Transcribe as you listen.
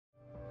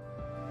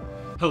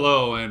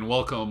Hello and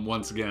welcome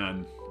once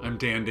again. I'm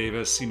Dan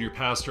Davis, Senior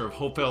Pastor of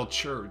Hopevale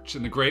Church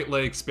in the Great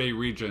Lakes Bay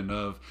region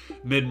of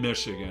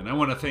mid-Michigan. I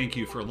want to thank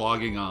you for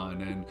logging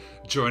on and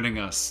joining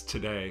us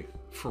today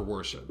for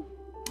worship.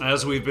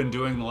 As we've been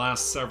doing the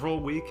last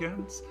several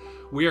weekends,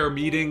 we are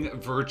meeting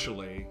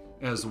virtually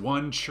as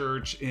one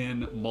church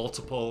in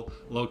multiple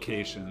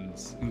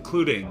locations,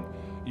 including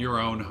your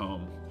own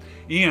home.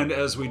 And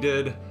as we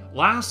did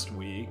last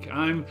week,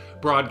 I'm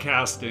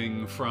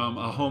broadcasting from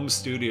a home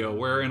studio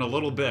where in a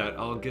little bit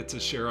I'll get to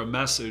share a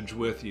message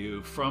with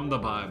you from the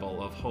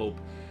Bible of hope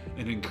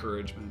and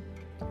encouragement.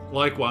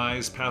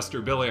 Likewise,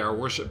 Pastor Billy, our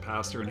worship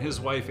pastor, and his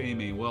wife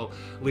Amy will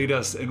lead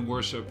us in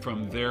worship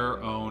from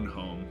their own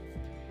home.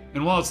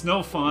 And while it's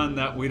no fun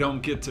that we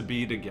don't get to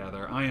be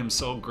together, I am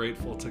so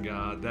grateful to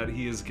God that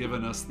He has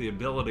given us the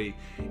ability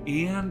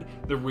and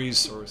the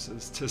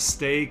resources to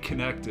stay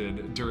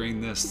connected during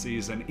this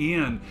season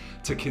and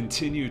to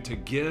continue to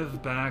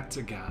give back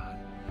to God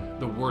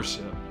the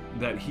worship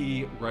that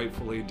He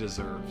rightfully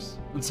deserves.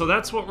 And so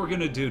that's what we're going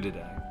to do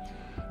today.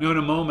 Now, in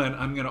a moment,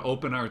 I'm going to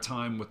open our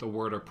time with a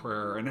word of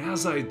prayer. And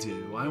as I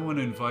do, I want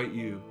to invite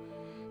you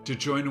to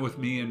join with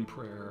me in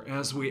prayer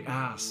as we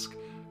ask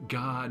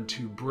God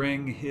to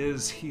bring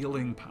His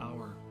healing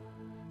power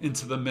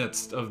into the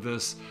midst of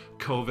this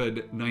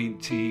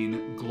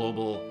COVID-19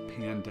 global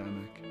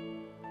pandemic,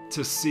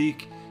 to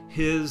seek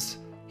His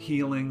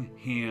healing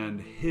hand,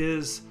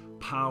 His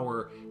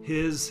power,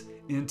 His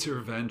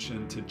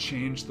intervention to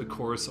change the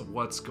course of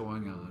what's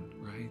going on,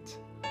 right?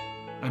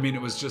 I mean,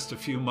 it was just a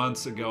few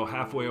months ago,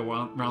 halfway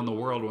around the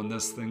world when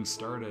this thing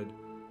started,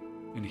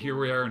 and here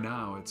we are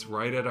now. It's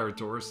right at our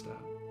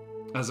doorstep.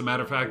 As a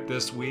matter of fact,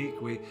 this week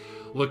we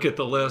look at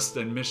the list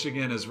and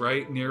Michigan is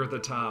right near the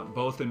top,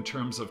 both in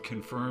terms of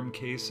confirmed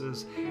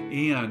cases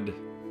and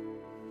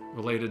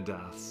related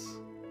deaths.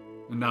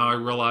 And now I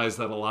realize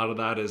that a lot of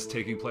that is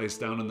taking place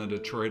down in the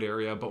Detroit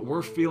area, but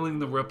we're feeling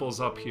the ripples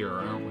up here,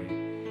 aren't we?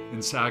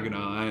 In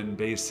Saginaw and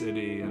Bay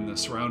City and the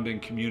surrounding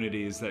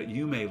communities that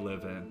you may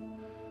live in.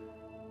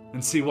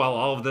 And see, while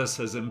all of this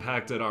has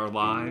impacted our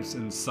lives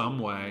in some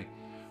way,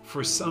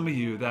 for some of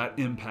you that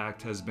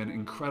impact has been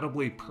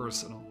incredibly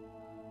personal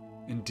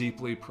and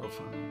deeply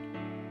profound.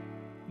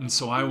 And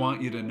so I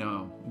want you to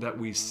know that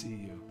we see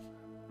you,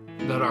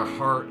 that our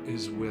heart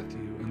is with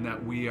you, and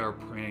that we are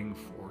praying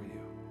for you.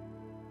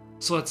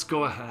 So let's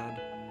go ahead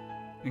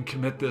and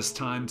commit this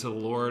time to the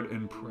Lord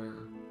in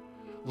prayer.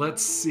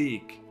 Let's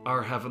seek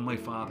our Heavenly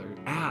Father.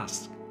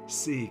 Ask,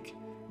 seek,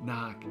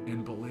 knock,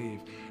 and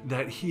believe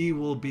that He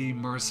will be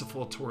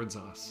merciful towards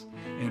us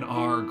in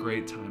our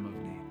great time of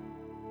need.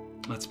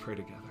 Let's pray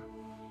together.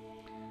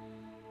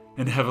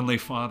 And Heavenly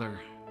Father,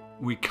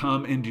 we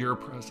come into your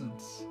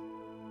presence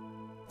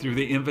through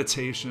the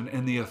invitation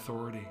and the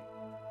authority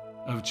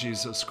of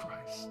Jesus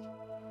Christ,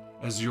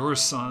 as your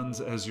sons,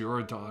 as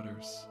your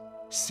daughters,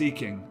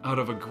 seeking out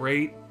of a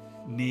great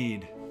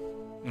need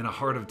and a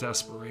heart of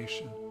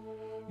desperation,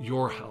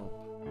 your help,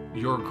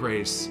 your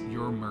grace,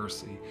 your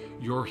mercy,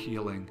 your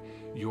healing,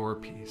 your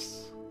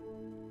peace.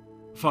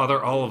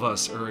 Father, all of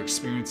us are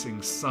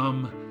experiencing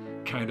some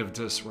kind of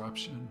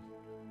disruption,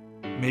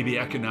 maybe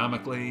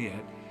economically,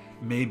 it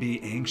may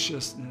be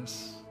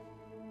anxiousness,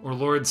 or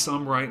Lord,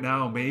 some right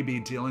now may be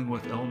dealing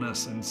with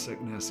illness and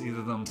sickness,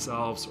 either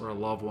themselves or a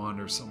loved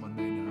one or someone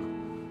they know.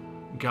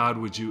 God,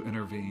 would you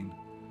intervene?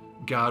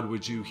 God,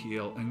 would you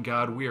heal? And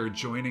God, we are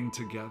joining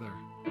together,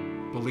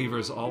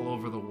 believers all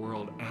over the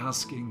world,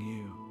 asking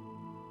you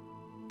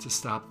to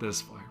stop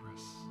this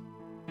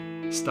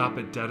virus. Stop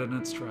it dead in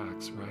its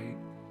tracks, right?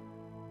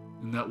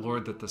 And that,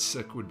 Lord, that the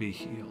sick would be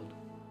healed,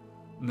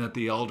 and that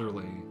the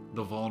elderly,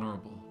 the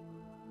vulnerable,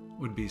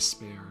 would be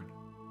spared.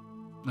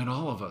 And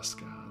all of us,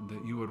 God,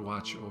 that you would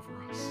watch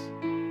over us.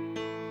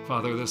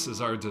 Father, this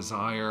is our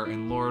desire.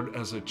 And Lord,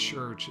 as a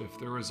church, if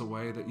there is a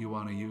way that you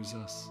want to use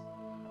us,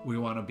 we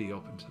want to be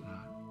open to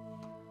that.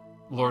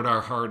 Lord,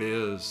 our heart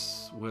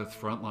is with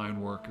frontline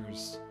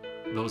workers,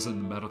 those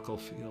in the medical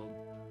field,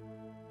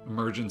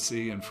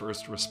 emergency and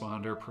first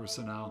responder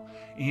personnel,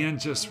 and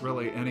just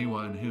really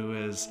anyone who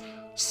is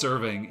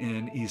serving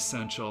in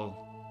essential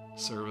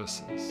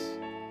services.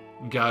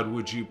 God,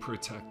 would you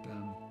protect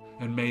them?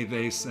 And may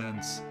they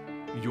sense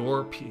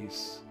your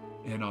peace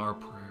in our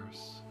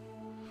prayers.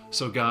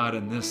 So God,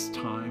 in this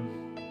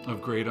time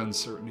of great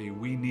uncertainty,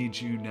 we need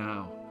you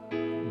now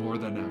more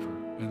than ever.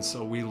 And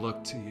so we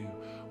look to you.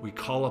 We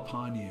call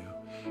upon you.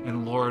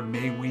 And Lord,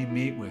 may we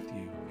meet with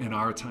you in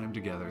our time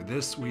together.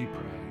 This we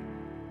pray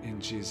in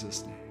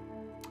Jesus' name.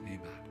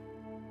 Amen.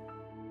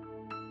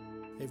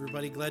 Hey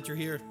everybody, glad you're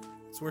here.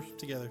 Let's worship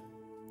together.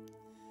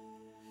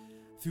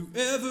 Through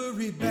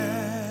every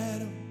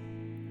battle,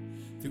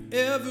 through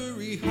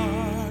every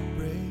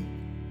heartbreak,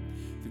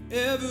 through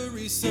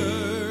every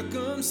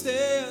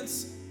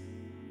circumstance,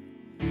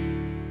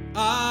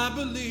 I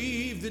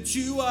believe that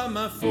you are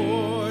my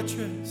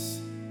fortress,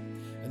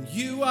 and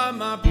you are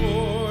my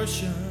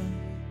portion.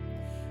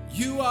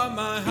 You are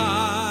my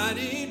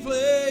hiding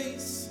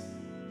place.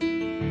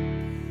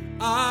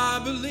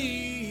 I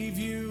believe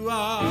you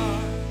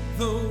are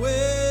the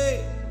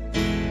way,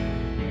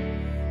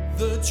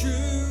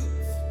 truth,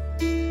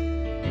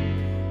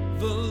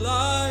 the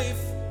life.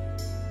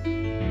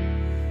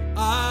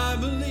 I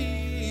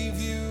believe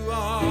you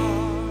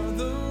are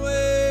the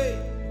way,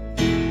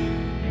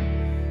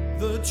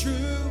 the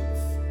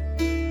truth,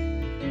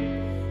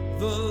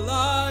 the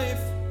life.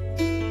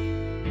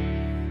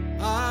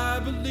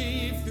 I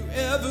believe through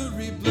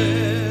every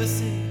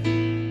blessing,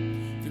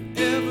 through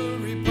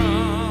every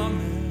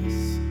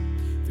promise,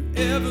 through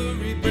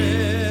every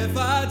breath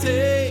I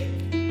take.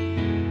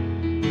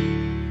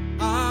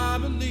 I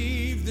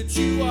believe that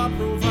you are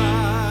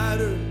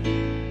provider,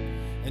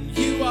 and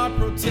you are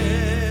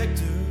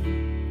protector,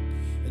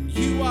 and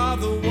you are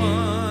the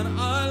one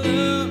I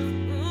love.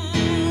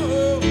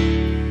 Oh,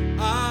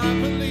 I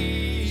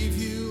believe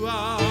you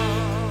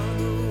are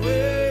the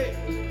way,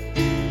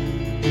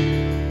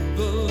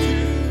 the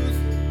truth,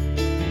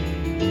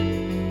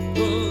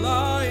 the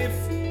life.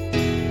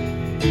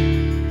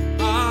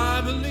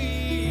 I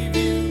believe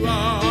you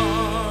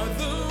are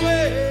the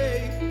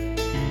way,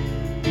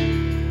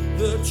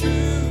 the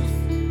truth,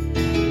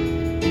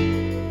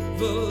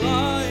 the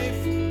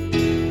life.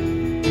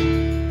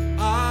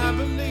 I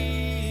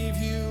believe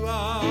you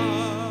are.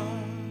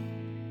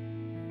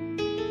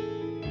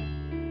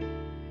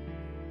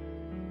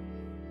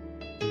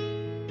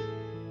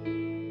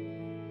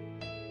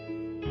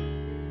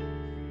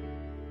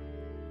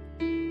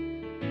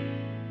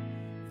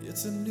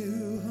 It's a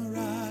new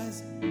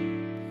horizon,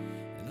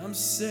 and I'm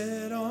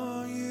set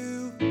on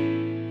you.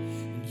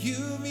 And you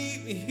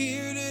meet me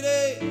here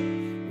today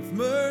with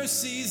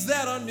mercies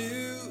that are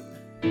new.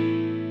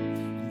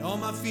 And all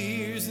my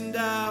fears and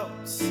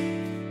doubts,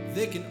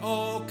 they can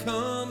all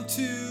come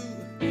to,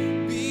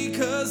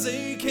 because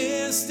they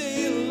can't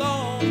stay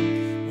long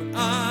when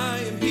I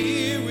am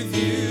here with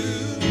you.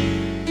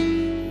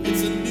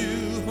 It's a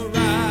new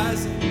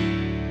horizon,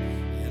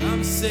 and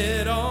I'm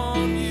set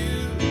on you.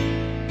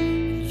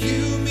 And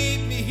you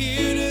meet me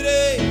here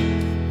today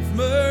with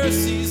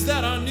mercies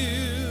that are new.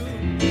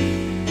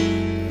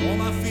 All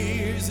my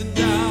fears and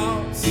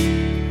doubts,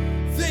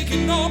 they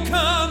can all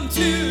come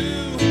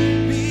to,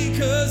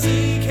 because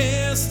they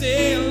can't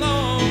stay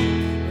long.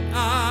 But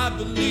I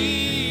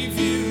believe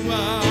you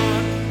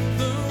are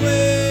the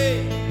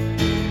way,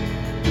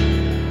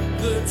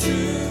 the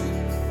truth,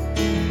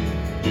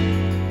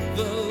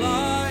 the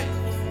light.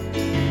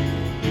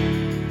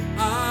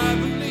 I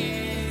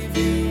believe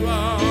you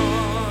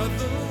are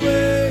the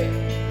way,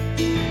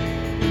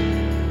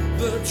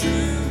 the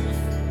truth,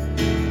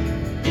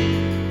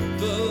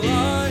 the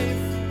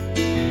life.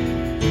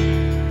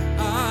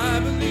 I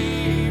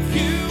believe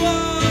you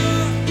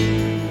are.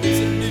 It's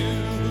a new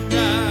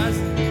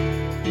horizon,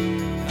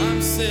 I'm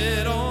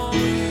set on you.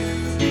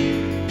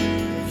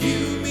 You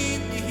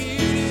meet me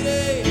here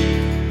today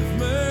with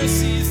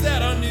mercies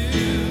that are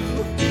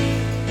new.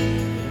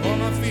 All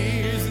my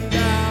fears and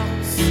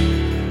doubts,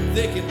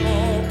 they can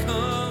all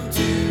come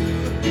to,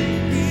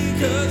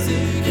 because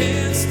they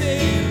can't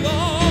stay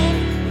long.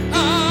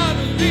 I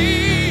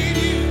believe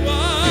you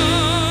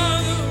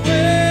are the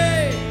way,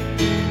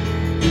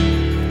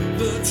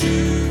 the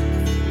truth,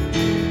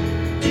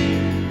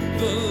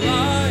 the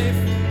life.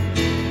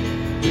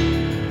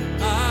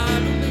 I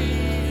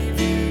believe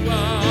you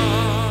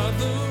are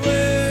the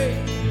way,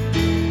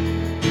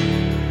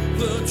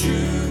 the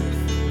truth,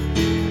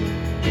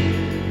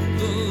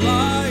 the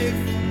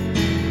life.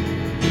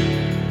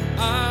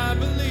 I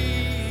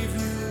believe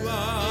you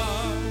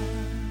are.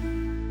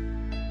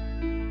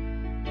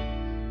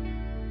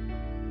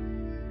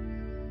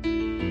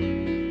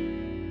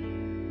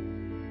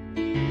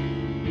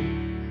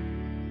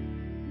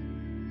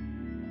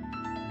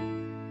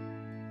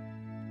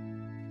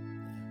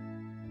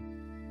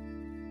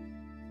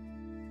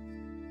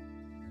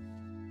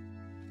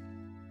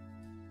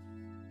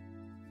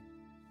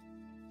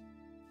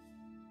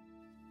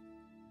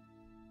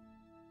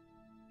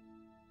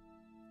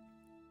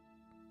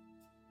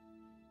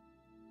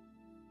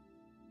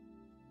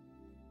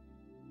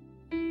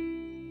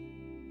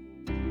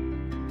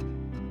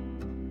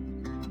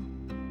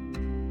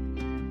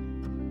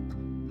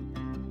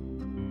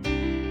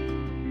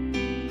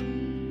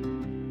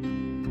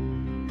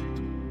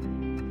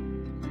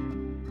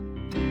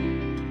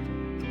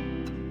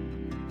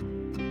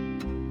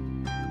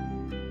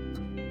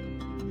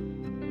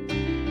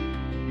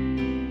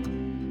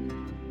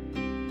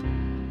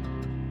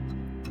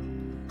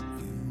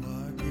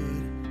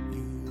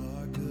 You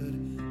are good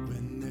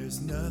when there's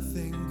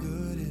nothing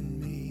good in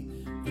me.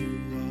 You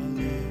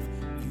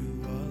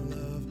are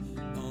love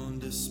on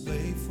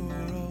display for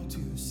all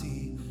to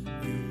see.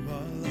 You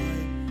are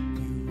light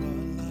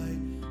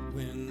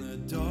when the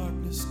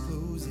darkness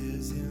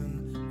closes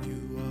in.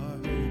 You are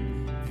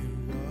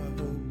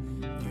hope,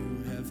 you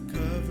have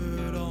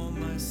covered all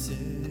my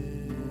sin.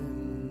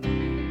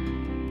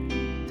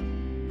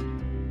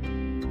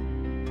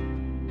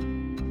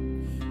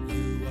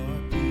 You are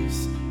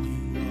peace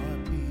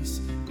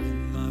when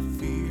my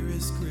fear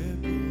is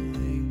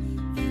crippling.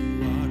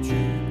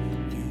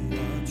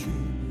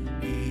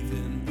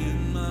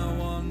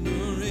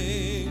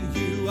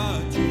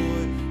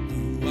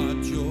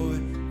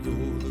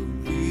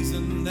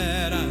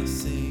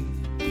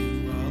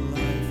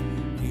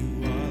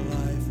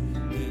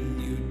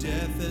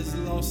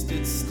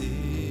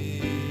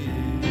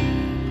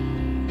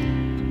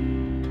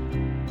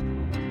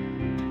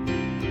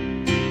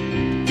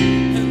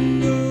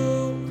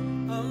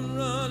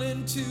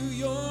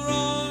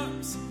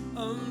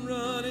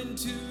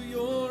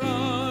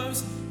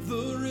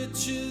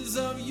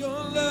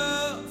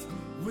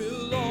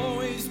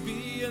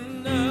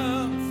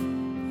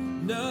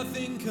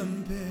 nothing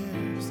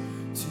compares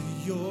to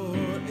your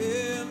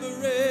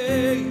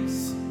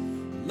embrace.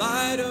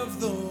 Light of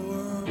the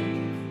world,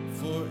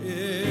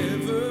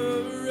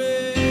 forever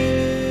reign.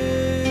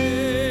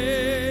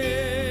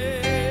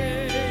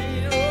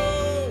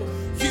 Oh,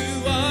 you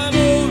are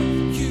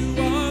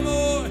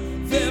more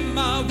than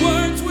my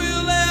words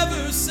will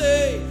ever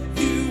say.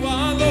 You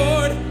are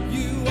Lord,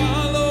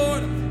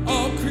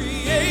 all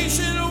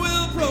creation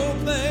will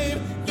proclaim.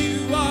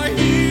 You are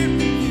here,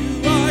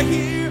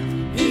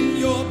 in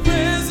your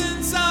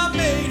presence I'm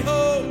made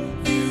whole.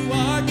 You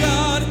are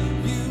God,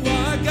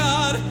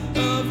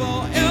 of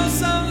all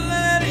else I'm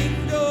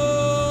letting go.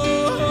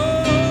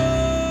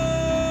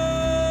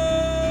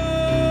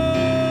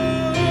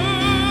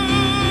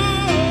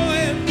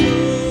 And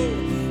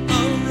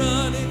I'm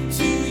running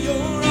to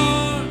your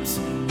arms,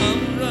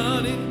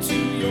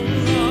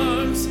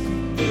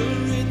 the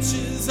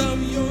riches of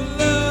your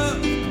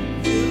love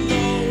will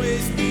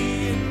always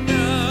be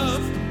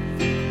enough.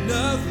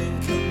 Nothing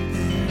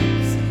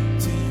compares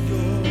to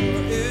your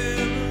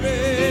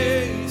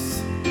embrace.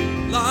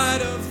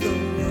 Light of the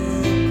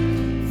world,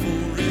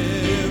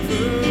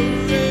 forever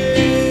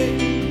reign.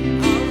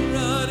 I'm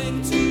running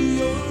to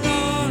your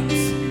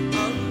arms,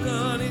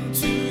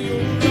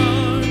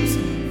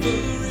 the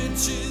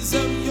riches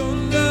of your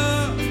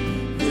love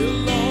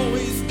will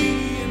always be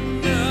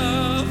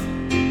enough.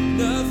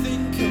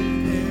 Nothing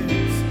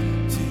compares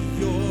to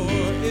your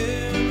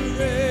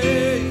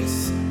embrace.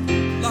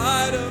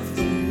 Light of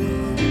the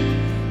world,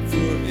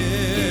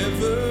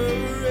 forever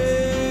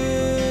reign.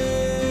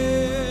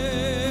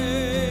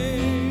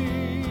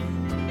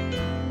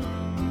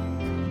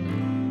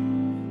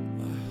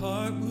 My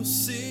heart will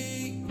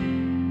sing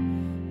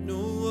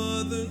no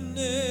other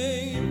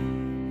name.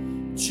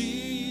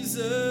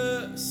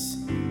 Jesus,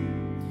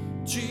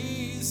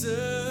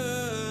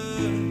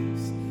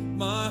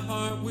 my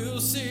heart will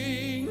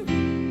sing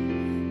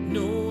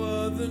no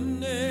other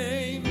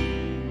name.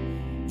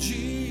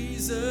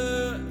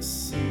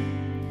 Jesus,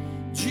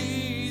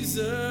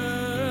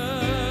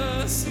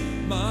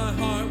 my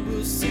heart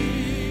will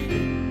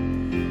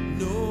sing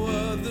no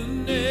other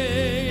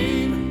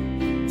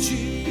name.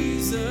 Jesus,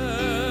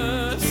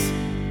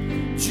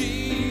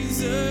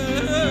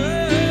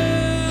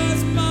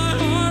 my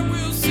heart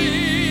will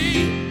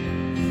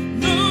sing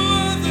no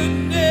other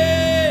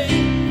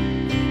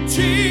name.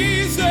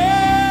 Jesus,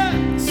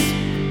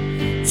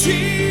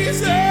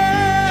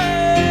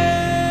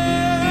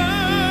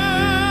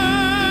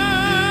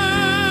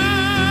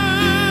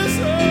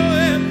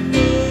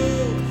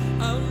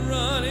 I'm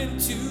running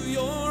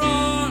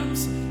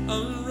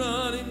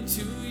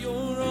to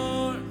your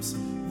arms,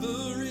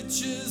 the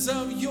riches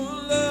of your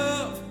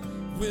love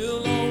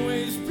will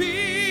always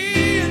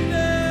be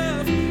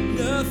enough.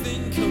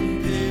 Nothing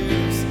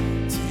compares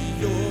to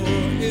your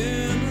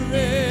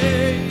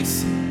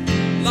embrace.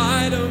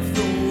 Light of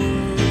the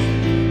world,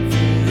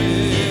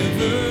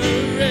 forever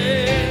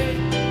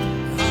reign.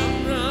 I'm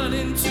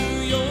running to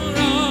your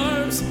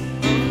arms,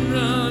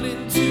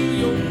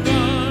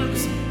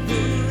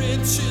 the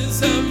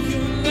riches of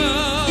your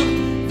love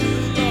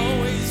will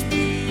always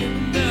be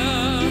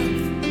enough.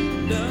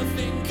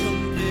 Nothing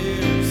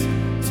compares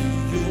to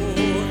your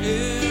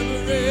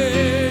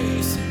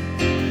embrace.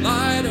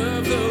 Light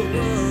of the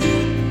world,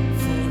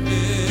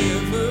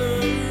 forever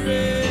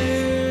reign,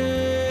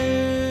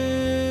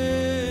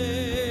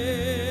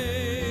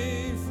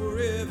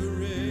 forever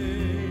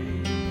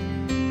reign.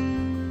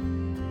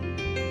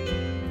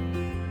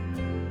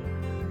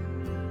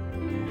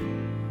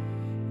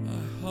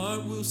 My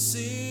heart will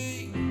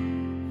sing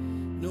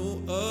no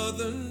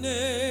other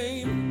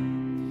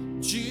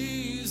name.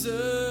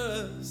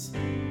 Jesus,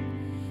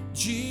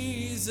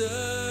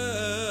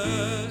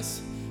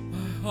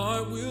 my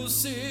heart will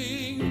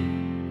sing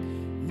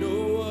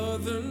no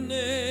other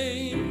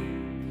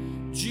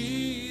name.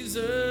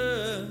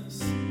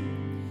 Jesus.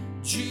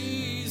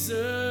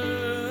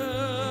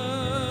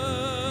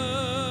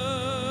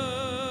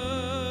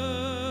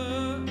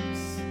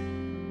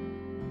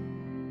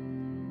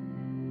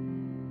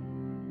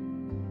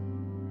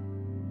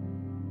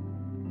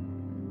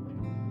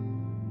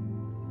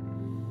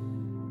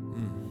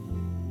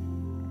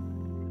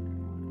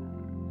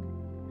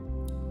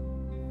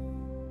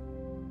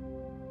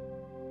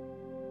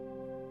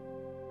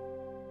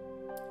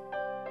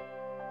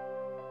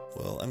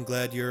 Well, I'm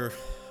glad you're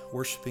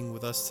worshiping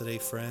with us today,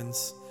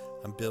 friends.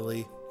 I'm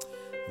Billy.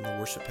 I'm the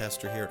worship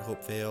pastor here at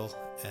Hope Vale.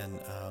 And,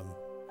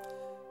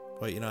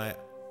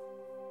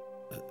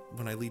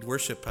 when I lead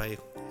worship, I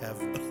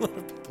have a lot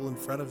of people in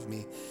front of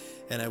me.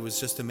 And I was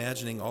just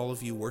imagining all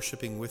of you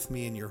worshiping with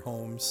me in your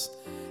homes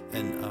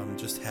and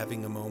just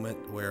having a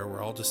moment where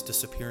we're all just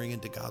disappearing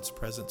into God's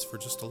presence for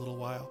just a little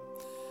while.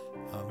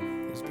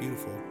 It was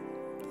beautiful.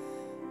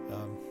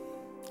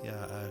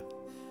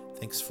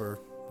 Thanks for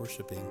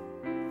worshiping.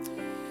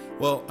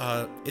 Well,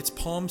 it's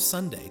Palm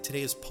Sunday.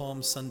 Today is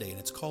Palm Sunday, and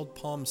it's called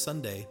Palm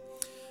Sunday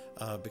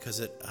because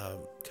it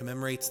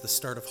commemorates the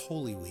start of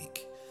Holy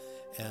Week.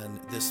 And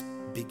this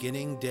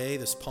beginning day,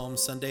 this Palm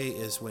Sunday,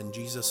 is when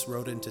Jesus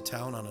rode into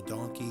town on a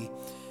donkey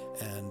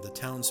And the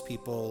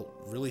townspeople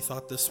really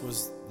thought this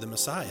was the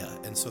Messiah,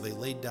 and so they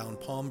laid down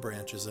palm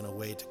branches in a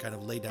way to kind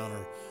of lay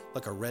down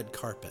like a red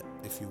carpet,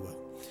 if you will.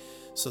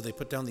 So they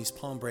put down these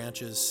palm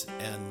branches,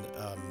 and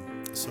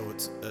so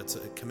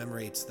it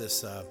commemorates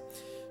this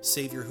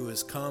Savior who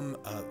has come.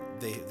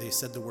 They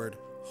said the word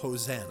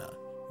Hosanna.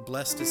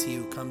 Blessed is he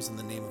who comes in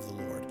the name of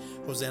the Lord.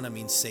 Hosanna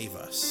means save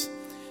us.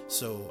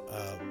 So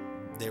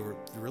they were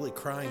really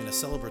crying in a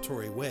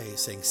celebratory way,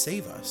 saying,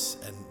 save us,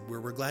 and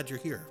we're glad you're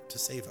here to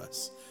save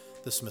us,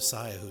 this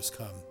Messiah who's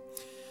come.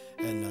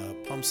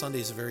 And Palm Sunday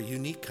is a very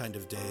unique kind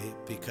of day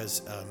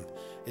because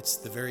it's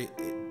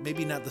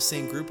maybe not the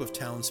same group of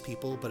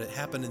townspeople, but it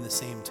happened in the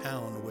same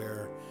town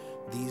where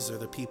these are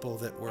the people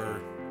that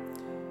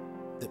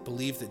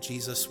believed that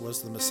Jesus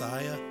was the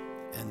Messiah.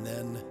 And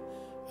then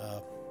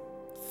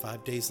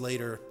 5 days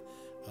later,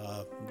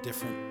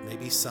 different,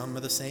 maybe some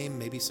are the same,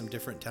 maybe some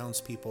different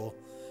townspeople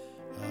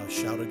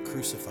shouted,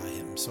 crucify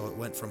him. So it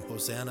went from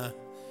Hosanna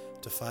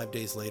to 5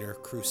 days later,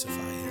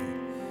 crucify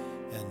him.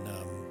 And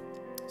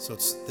so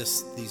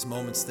it's these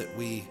moments that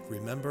we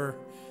remember,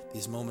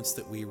 these moments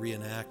that we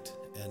reenact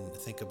and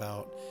think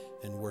about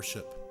and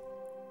worship.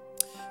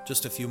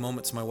 Just a few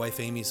moments, my wife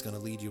Amy is going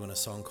to lead you in a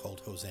song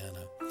called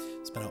Hosanna.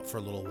 It's been out for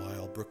a little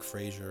while. Brooke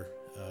Fraser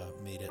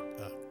made it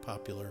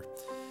popular.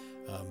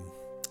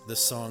 This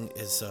song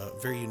is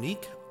very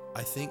unique,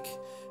 I think,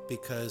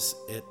 because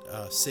it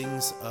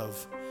sings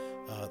of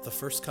the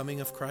first coming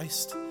of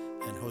Christ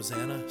and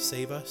Hosanna,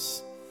 save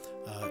us.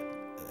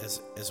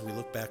 As we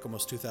look back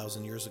almost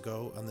 2,000 years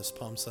ago on this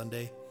Palm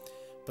Sunday.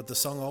 But the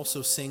song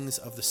also sings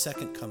of the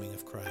second coming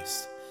of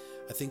Christ.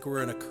 I think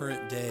we're in a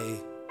current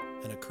day,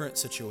 in a current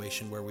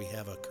situation where we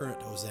have a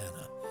current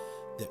Hosanna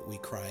that we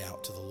cry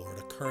out to the Lord,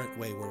 a current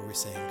way where we're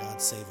saying,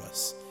 God save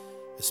us,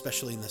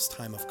 especially in this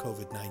time of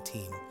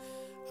COVID-19.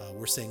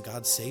 We're saying,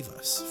 God save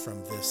us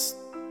from this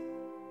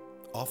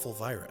awful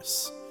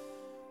virus.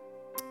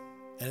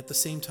 And at the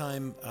same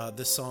time,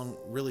 this song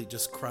really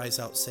just cries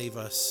out, save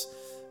us,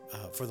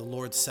 for the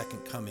Lord's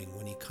second coming,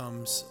 when he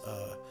comes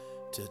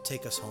to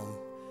take us home,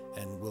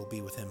 and we'll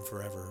be with him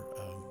forever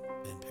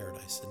in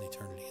paradise in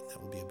eternity. And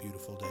that will be a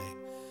beautiful day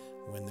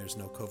when there's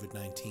no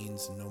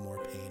COVID-19s and no more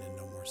pain and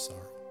no more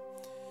sorrow.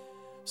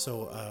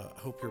 So I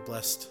hope you're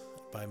blessed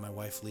by my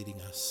wife leading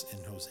us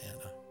in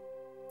Hosanna.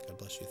 God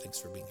bless you. Thanks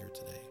for being here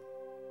today.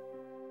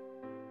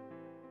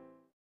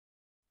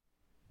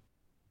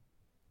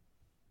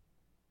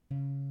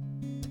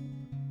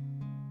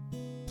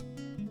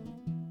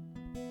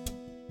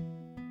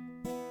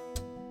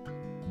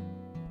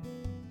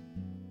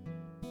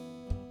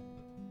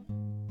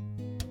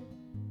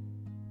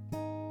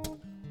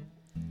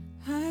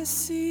 I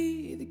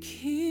see the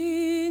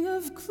King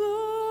of Glory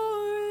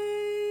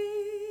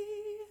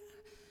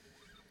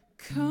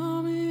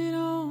coming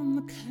on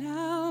the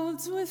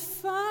clouds with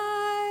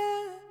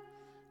fire.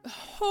 The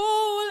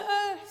whole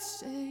earth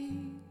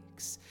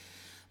shakes,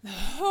 the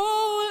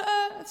whole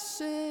earth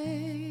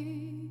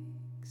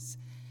shakes.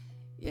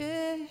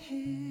 Yeah,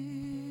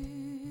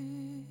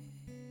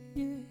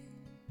 yeah.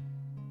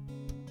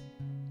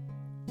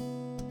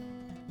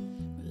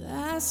 Well,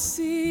 I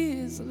see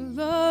his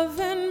love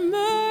and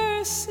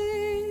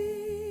mercy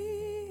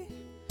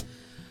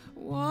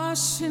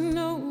washing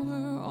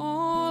over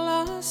all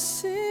our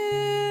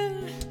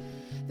sin.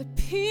 The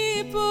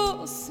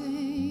people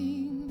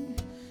sing,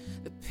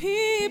 the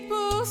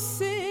people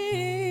sing,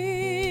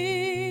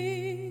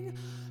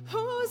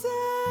 Hosanna,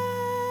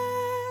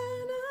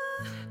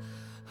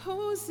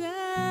 Hosanna,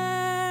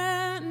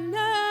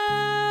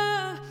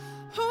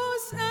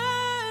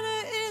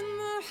 Hosanna in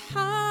the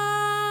highest.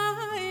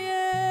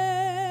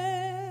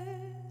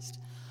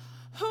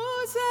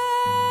 Hosanna,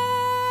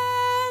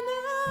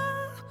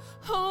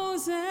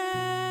 Hosanna,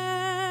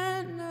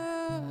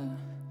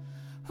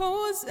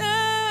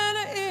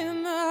 Hosanna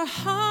in the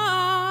highest.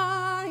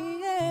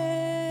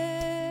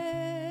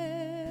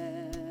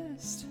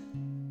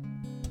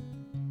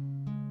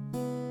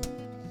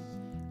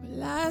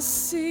 Well, I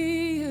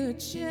see a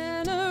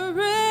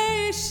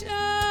generation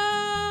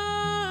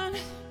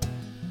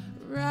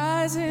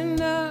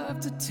rising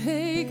up to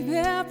take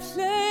their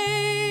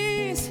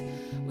place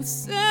with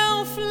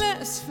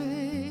selfless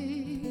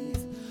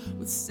faith,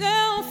 with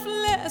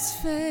selfless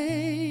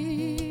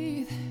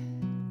faith.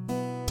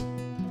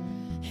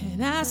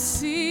 And I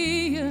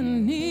see a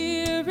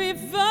near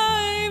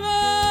revival,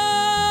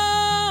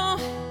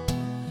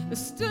 the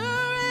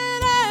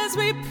stirring as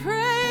we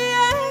pray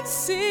and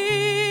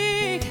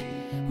seek.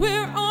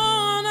 We're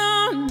on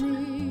our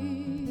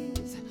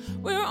knees,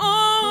 we're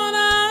on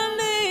our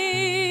knees.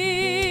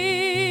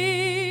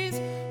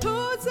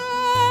 Hosanna,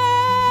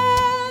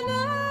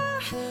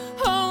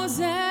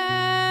 Hosanna,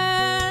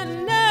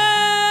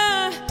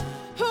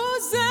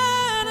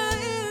 Hosanna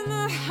in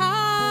the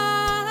highest.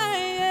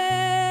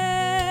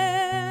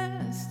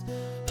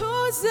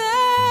 Hosanna.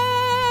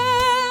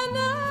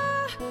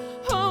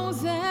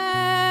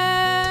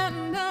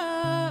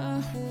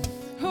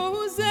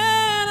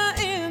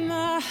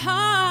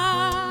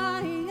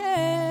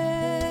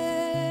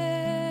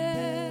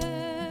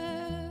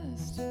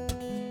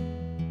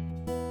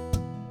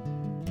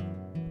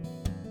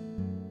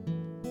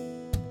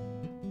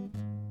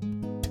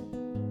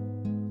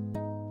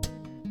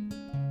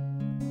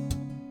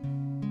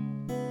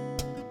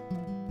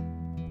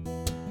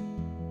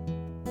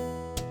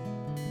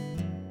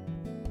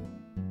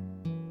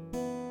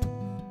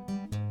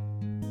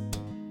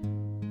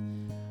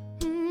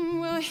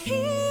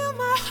 heal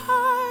my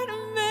heart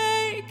and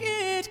make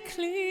it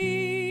clean,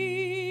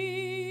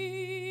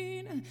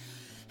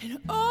 and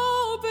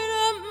open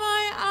up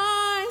my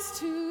eyes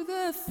to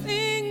the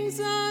things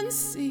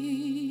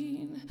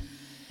unseen,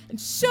 and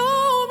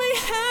show me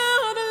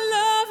how to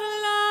love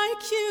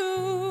like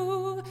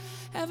you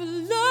have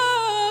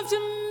loved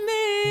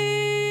me.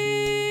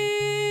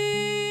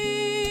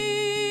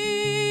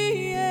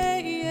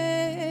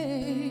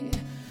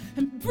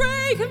 And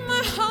break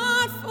my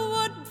heart for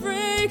what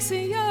breaks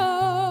yours,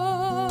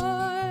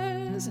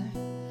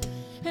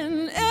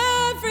 and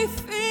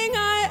everything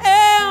I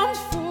am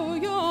for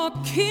your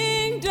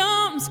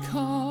kingdom's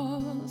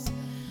cause,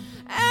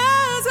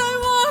 as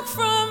I walk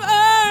from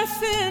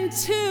earth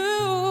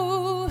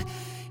into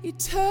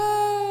eternity.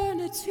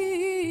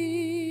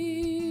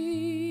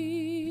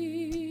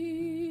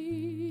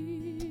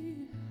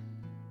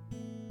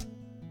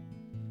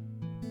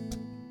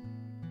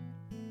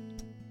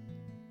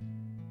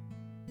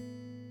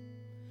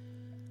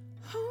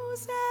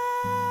 Hosanna,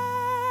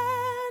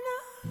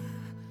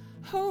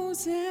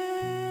 Hosanna,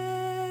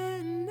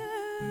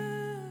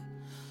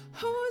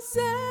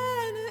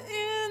 Hosanna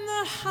in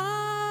the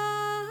highest.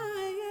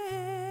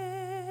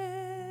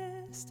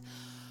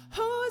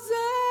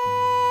 Hosanna,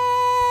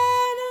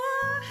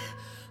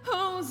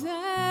 Hosanna,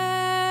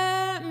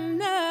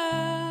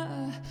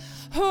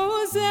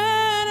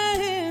 Hosanna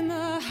in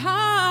the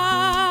highest.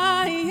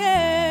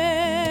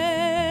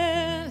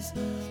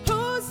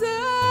 Hosanna,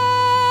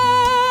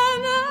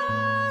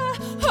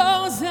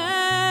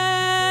 Hosanna,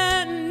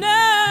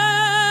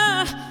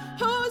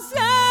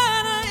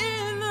 Hosanna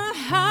in the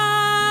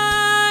highest.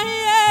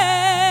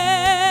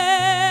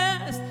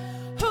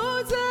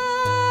 Hosanna,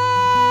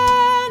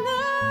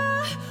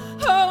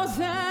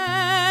 Hosanna,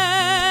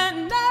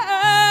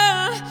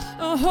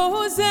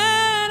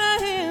 Hosanna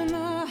in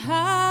the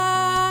highest.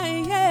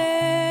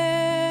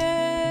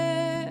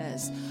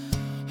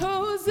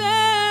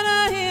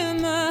 Hosanna in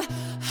the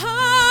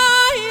highest.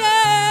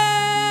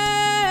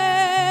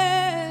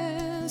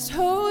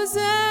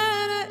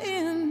 Hosanna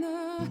in the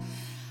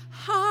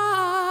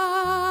highest.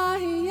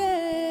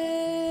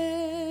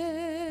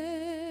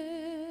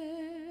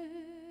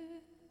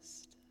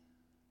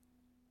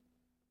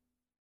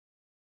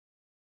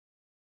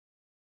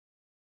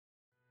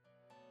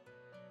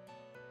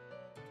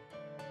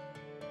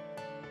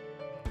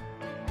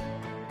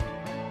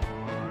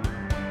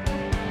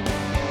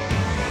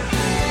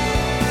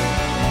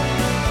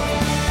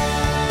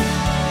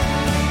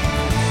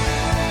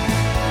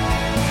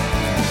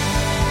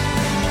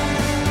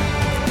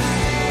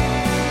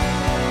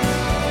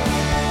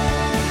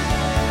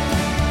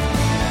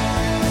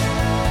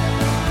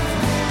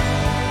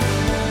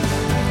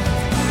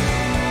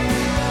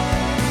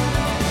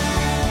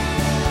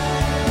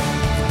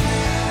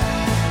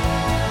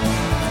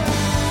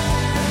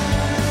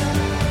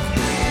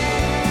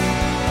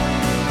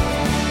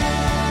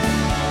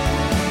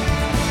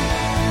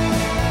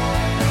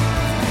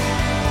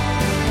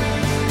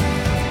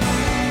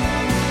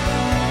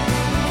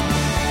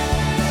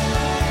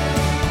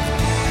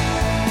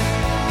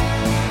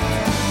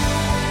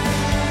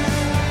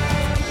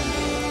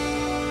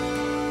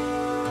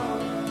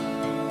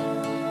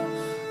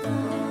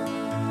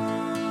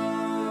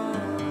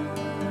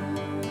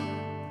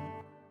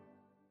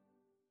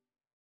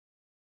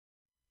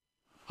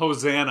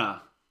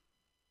 Hosanna,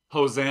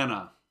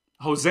 Hosanna,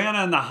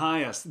 Hosanna in the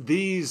highest.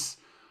 These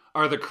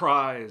are the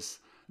cries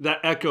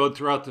that echoed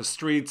throughout the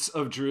streets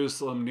of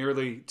Jerusalem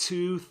nearly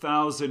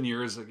 2,000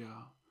 years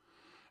ago,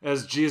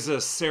 as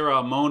Jesus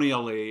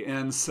ceremonially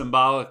and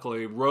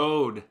symbolically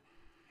rode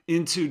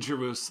into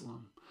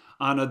Jerusalem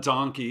on a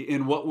donkey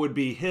in what would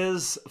be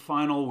his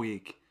final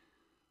week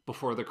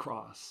before the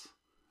cross.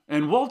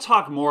 And we'll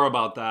talk more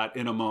about that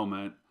in a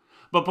moment.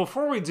 But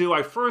before we do,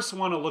 I first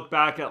want to look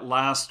back at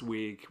last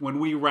week when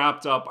we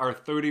wrapped up our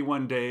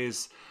 31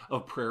 days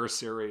of prayer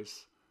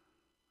series.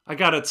 I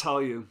got to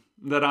tell you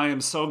that I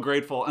am so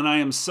grateful and I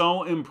am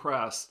so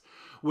impressed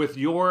with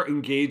your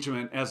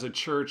engagement as a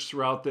church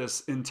throughout this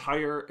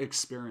entire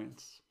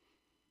experience.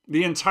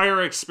 The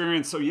entire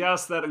experience. So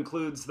yes, that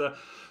includes the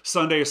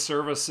Sunday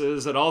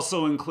services. It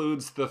also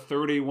includes the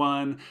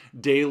 31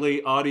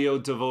 daily audio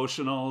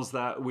devotionals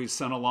that we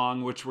sent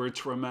along, which were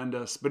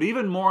tremendous. But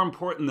even more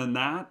important than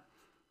that,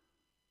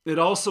 it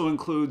also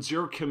includes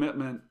your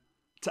commitment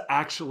to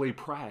actually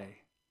pray.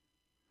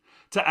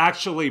 To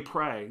actually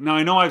pray. Now,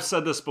 I know I've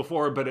said this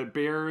before, but it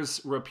bears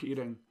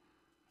repeating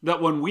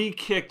that when we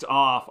kicked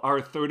off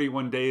our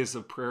 31 days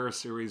of prayer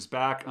series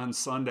back on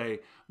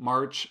Sunday,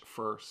 March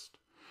 1st,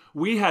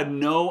 we had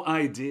no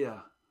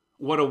idea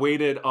what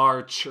awaited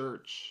our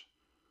church,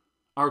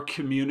 our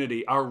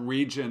community, our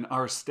region,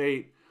 our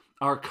state,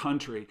 our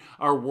country,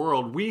 our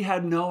world. We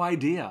had no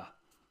idea,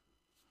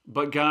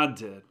 but God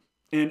did.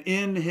 And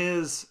in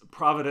his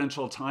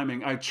providential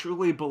timing, I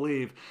truly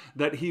believe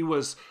that he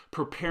was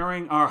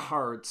preparing our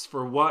hearts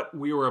for what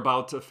we were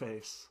about to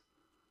face.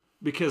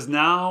 Because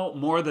now,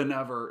 more than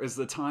ever, is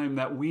the time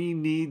that we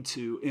need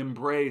to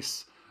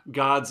embrace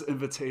God's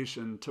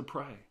invitation to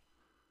pray.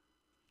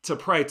 To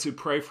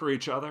pray for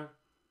each other,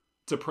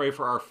 to pray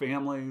for our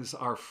families,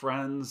 our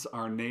friends,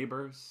 our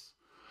neighbors,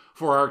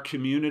 for our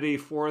community,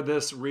 for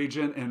this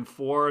region, and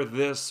for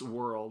this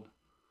world.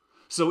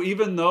 So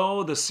even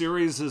though the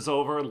series is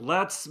over,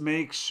 let's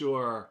make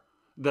sure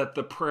that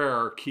the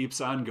prayer keeps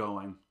on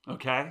going,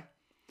 okay?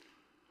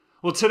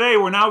 Well, today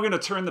we're now going to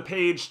turn the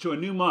page to a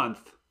new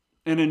month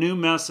and a new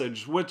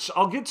message, which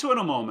I'll get to in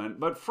a moment.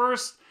 But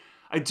first,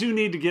 I do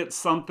need to get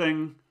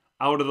something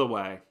out of the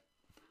way.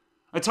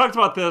 I talked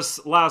about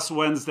this last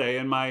Wednesday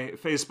in my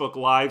Facebook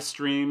live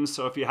stream,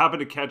 so if you happen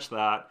to catch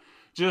that,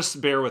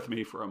 just bear with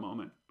me for a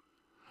moment.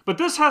 But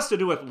this has to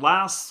do with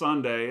last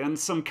Sunday and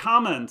some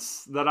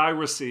comments that I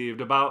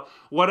received about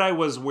what I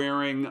was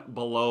wearing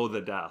below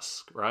the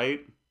desk,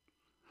 right?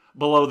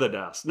 Below the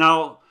desk.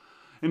 Now,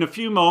 in a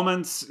few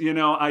moments,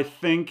 I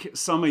think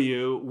some of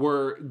you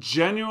were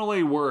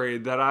genuinely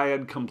worried that I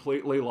had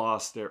completely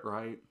lost it,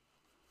 right?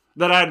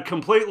 That I had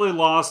completely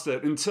lost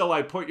it until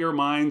I put your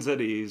minds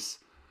at ease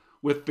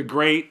with the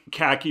great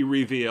khaki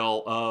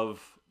reveal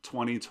of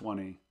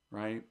 2020,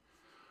 right?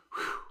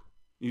 Whew.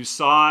 You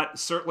saw it,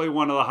 certainly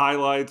one of the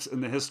highlights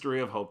in the history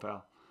of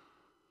Hopewell.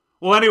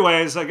 Well,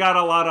 anyways, I got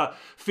a lot of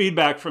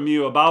feedback from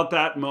you about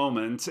that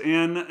moment,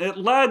 and it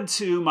led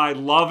to my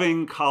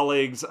loving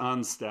colleagues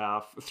on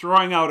staff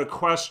throwing out a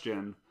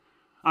question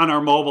on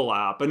our mobile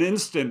app, an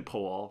instant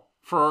poll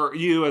for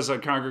you as a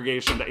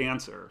congregation to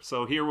answer.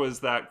 So here was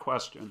that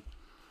question.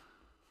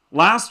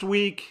 Last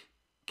week,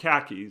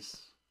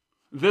 khakis.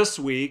 This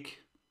week,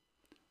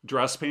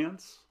 dress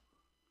pants,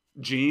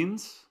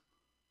 jeans,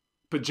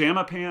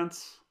 pajama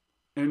pants,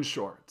 and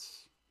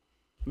shorts.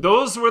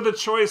 Those were the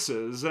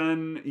choices,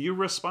 and you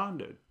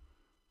responded.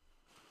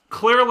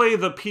 Clearly,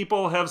 the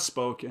people have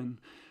spoken.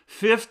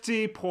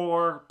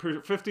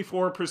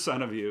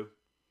 54% of you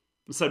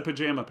said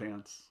pajama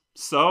pants.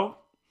 So,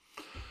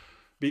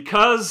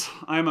 because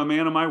I'm a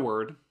man of my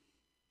word,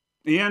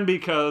 and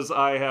because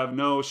I have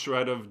no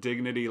shred of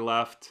dignity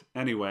left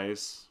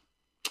anyways,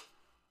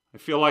 I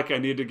feel like I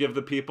need to give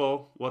the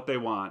people what they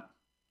want.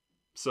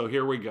 So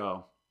here we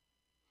go.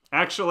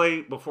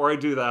 Actually, before I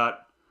do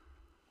that,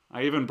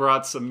 I even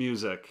brought some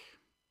music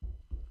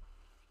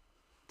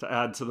to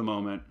add to the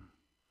moment.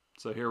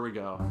 So here we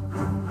go.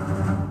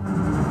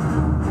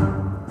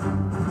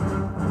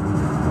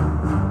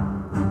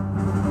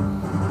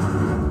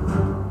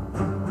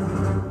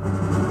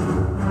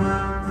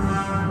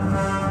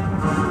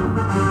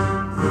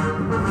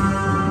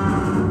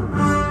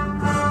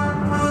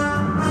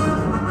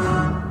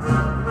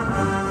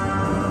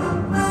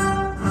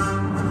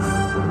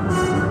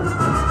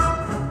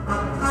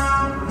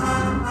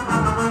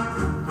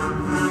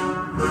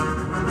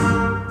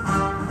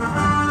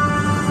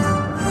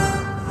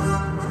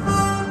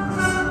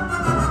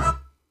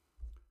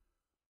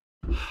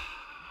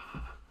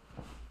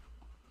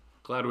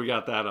 Glad we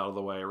got that out of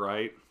the way,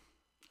 right?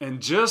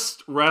 And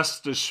just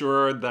rest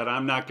assured that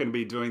I'm not going to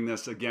be doing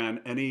this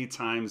again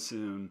anytime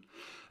soon.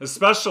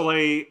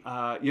 Especially,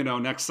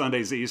 next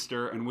Sunday's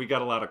Easter, and we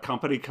got a lot of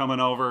company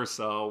coming over,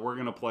 so we're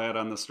going to play it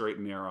on the straight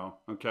and narrow,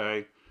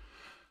 okay?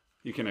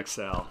 You can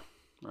excel,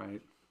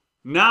 right?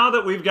 Now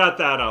that we've got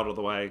that out of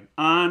the way,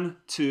 on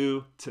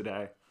to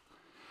today,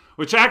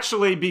 which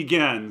actually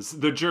begins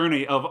the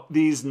journey of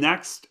these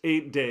next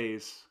 8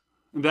 days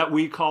that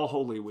we call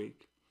Holy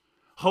Week.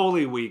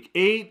 Holy Week,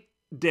 8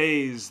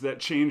 days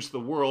that change the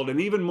world, and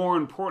even more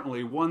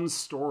importantly, one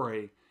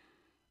story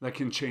that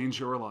can change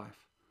your life.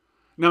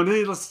 Now,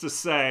 needless to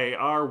say,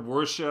 our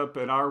worship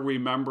and our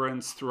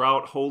remembrance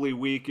throughout Holy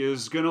Week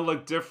is going to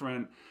look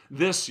different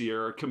this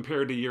year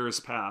compared to years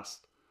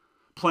past.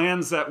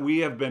 Plans that we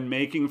have been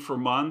making for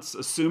months,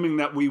 assuming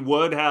that we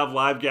would have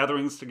live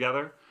gatherings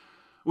together,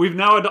 we've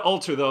now had to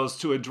alter those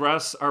to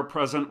address our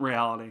present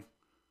reality.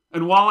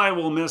 And while I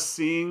will miss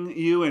seeing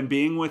you and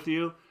being with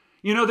you,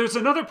 there's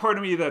another part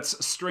of me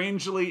that's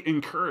strangely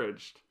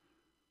encouraged,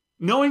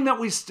 knowing that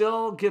we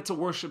still get to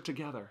worship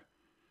together.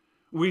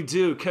 We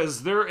do,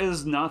 because there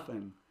is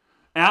nothing,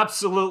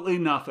 absolutely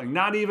nothing,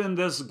 not even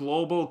this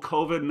global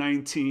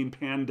COVID-19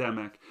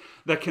 pandemic,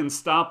 that can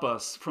stop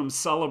us from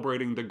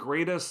celebrating the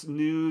greatest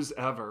news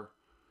ever.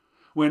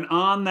 When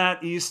on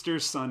that Easter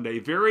Sunday,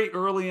 very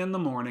early in the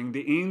morning,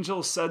 the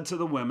angel said to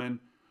the women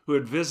who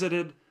had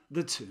visited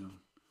the tomb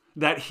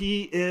that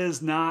he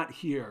is not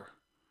here.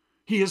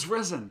 He is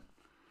risen.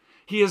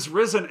 He is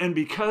risen, and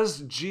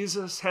because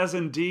Jesus has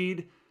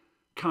indeed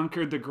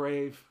conquered the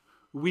grave,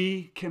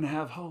 we can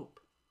have hope.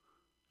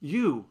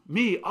 You,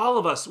 me, all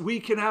of us, we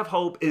can have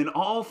hope in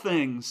all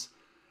things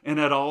and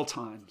at all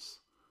times.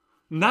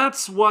 And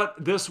that's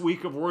what this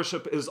week of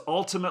worship is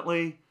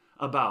ultimately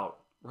about,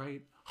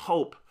 right?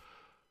 Hope.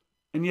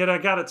 And yet I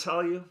got to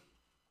tell you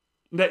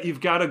that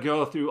you've got to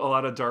go through a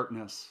lot of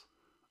darkness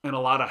and a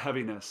lot of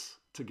heaviness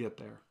to get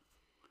there.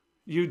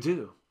 You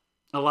do.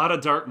 A lot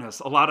of darkness,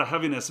 a lot of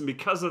heaviness. And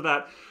because of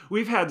that,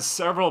 we've had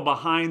several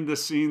behind the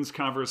scenes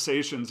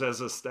conversations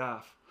as a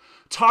staff,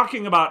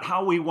 talking about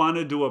how we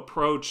wanted to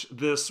approach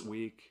this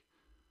week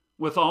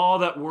with all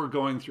that we're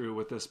going through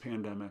with this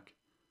pandemic.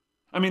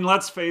 I mean,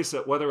 let's face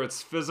it, whether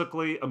it's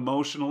physically,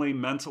 emotionally,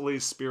 mentally,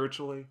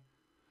 spiritually,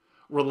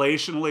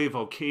 relationally,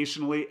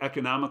 vocationally,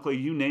 economically,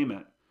 you name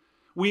it.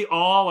 We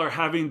all are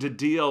having to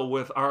deal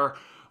with our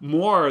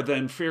more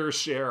than fair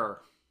share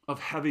of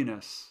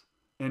heaviness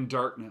and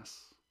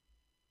darkness.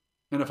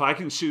 And if I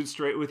can shoot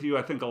straight with you,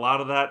 I think a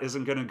lot of that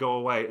isn't going to go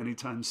away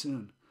anytime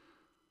soon.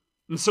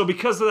 And so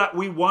because of that,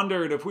 we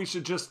wondered if we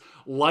should just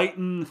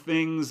lighten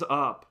things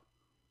up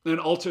and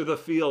alter the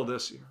feel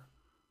this year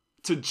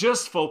to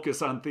just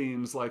focus on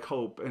themes like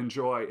hope and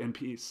joy and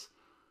peace.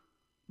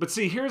 But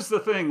see, here's the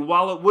thing.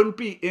 While it wouldn't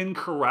be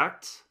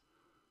incorrect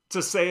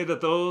to say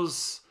that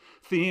those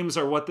themes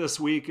are what this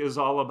week is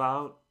all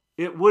about,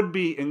 it would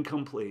be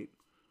incomplete.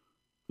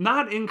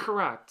 Not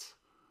incorrect,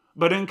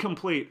 but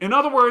incomplete. In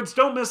other words,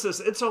 don't miss this.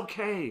 It's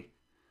okay.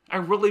 I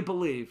really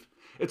believe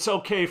it's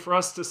okay for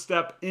us to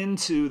step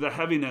into the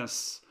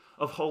heaviness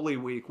of Holy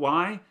Week.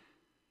 Why?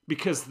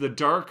 Because the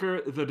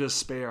darker the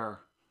despair,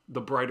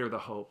 the brighter the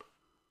hope.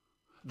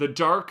 The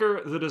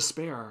darker the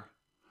despair,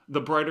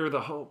 the brighter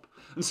the hope.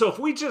 And so if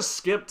we just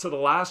skip to the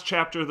last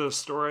chapter of the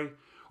story,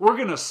 we're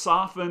going to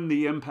soften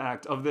the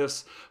impact of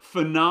this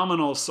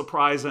phenomenal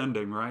surprise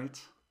ending, right?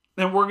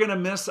 And we're going to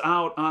miss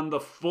out on the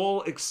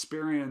full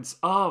experience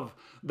of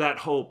that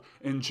hope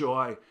and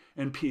joy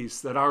and peace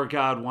that our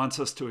God wants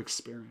us to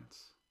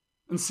experience.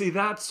 And see,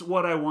 that's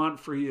what I want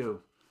for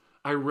you.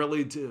 I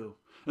really do.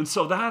 And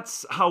so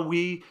that's how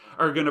we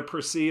are going to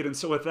proceed. And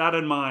so with that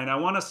in mind, I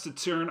want us to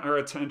turn our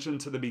attention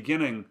to the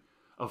beginning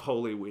of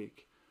Holy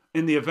Week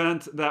in the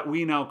event that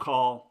we now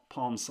call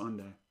Palm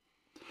Sunday.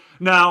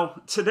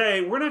 Now,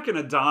 today, we're not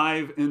going to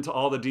dive into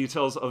all the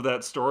details of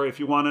that story. If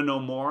you want to know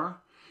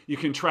more, you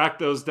can track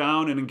those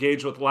down and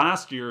engage with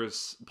last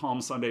year's Palm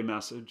Sunday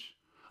message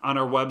on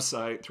our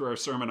website through our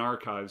sermon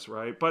archives,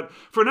 right? But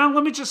for now,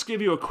 let me just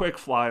give you a quick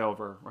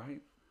flyover,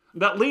 right?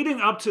 That leading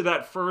up to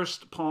that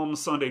first Palm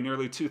Sunday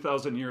nearly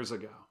 2,000 years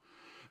ago,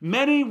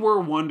 many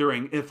were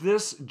wondering if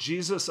this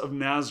Jesus of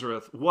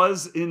Nazareth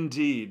was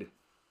indeed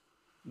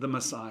the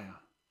Messiah,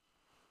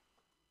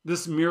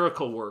 this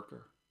miracle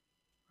worker,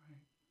 right?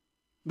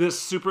 This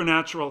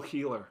supernatural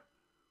healer,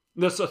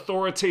 this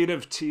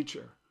authoritative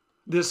teacher,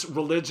 this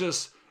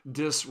religious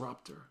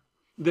disruptor,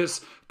 this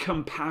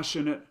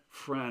compassionate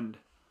friend.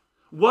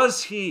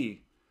 Was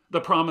he the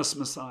promised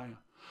Messiah,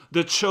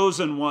 the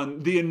chosen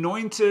one, the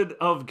anointed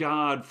of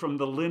God from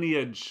the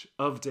lineage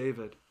of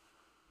David?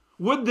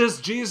 Would this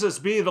Jesus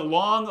be the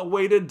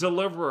long-awaited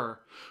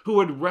deliverer who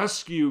would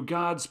rescue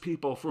God's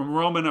people from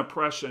Roman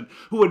oppression,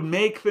 who would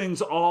make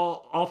things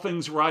all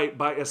things right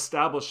by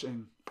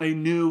establishing a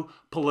new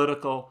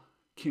political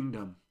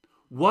kingdom?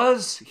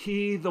 Was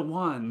he the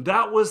one?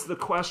 That was the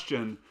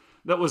question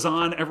that was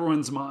on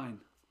everyone's mind.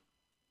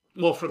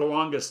 Well, for the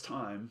longest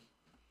time,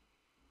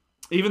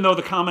 even though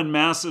the common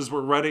masses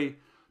were ready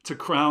to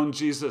crown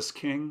Jesus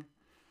king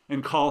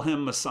and call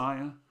him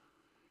Messiah,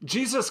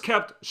 Jesus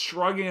kept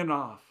shrugging it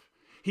off.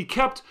 He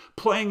kept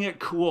playing it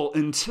cool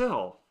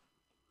until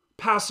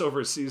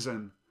Passover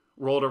season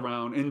rolled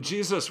around and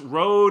Jesus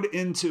rode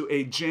into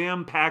a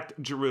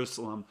jam-packed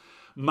Jerusalem,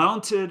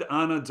 mounted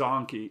on a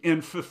donkey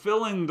and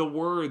fulfilling the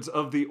words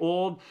of the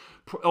Old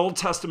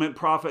Testament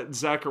prophet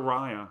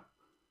Zechariah,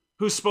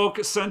 who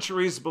spoke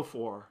centuries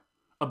before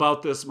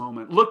about this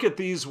moment. Look at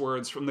these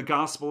words from the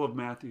Gospel of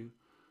Matthew,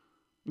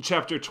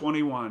 chapter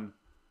 21,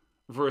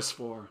 verse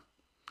 4.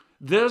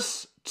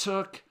 This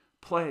took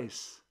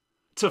place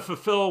to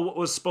fulfill what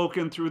was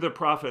spoken through the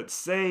prophet.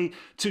 Say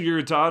to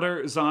your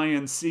daughter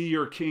Zion, see,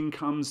 your king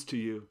comes to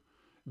you,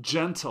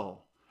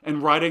 gentle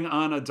and riding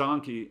on a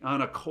donkey,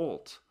 on a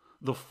colt,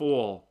 the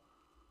foal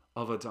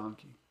of a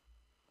donkey.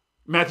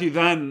 Matthew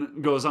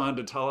then goes on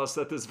to tell us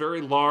that this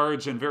very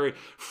large and very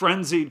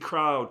frenzied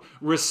crowd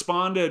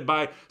responded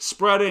by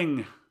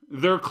spreading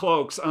their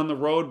cloaks on the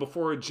road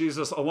before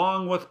Jesus,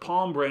 along with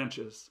palm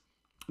branches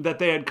that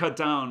they had cut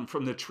down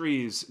from the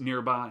trees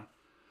nearby.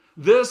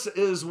 This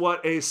is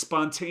what a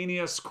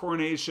spontaneous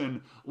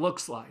coronation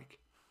looks like.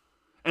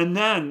 And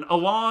then,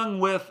 along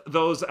with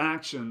those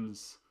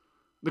actions,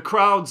 the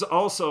crowds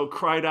also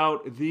cried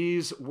out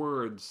these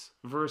words,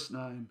 verse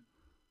 9.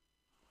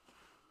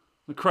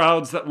 The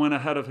crowds that went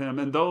ahead of him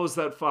and those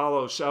that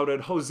follow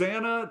shouted,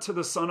 Hosanna to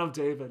the Son of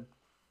David.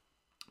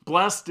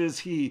 Blessed is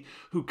he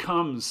who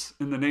comes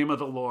in the name of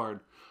the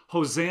Lord.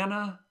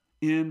 Hosanna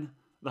in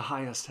the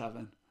highest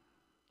heaven.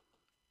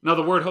 Now,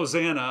 the word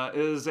Hosanna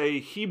is a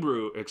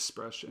Hebrew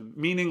expression,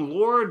 meaning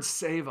Lord,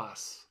 save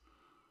us.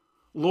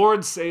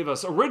 Lord, save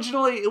us.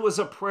 Originally, it was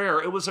a prayer.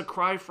 It was a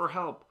cry for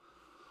help.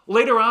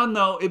 Later on,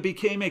 though, it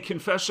became a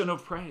confession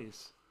of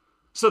praise.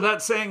 So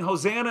that saying,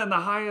 Hosanna in the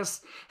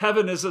highest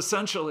heaven, is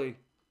essentially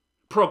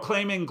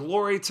proclaiming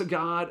glory to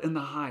God in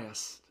the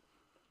highest.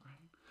 Right?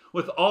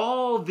 With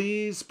all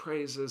these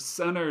praises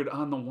centered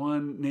on the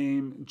one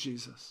named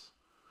Jesus,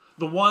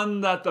 the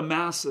one that the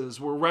masses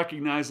were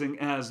recognizing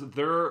as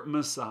their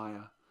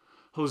Messiah.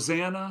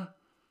 Hosanna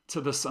to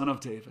the Son of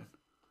David.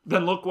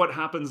 Then look what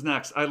happens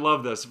next. I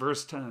love this.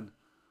 Verse 10.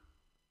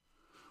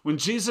 When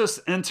Jesus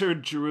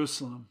entered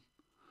Jerusalem,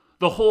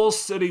 the whole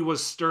city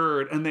was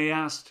stirred, and they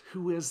asked,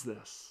 who is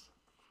this?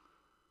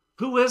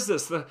 Who is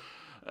this?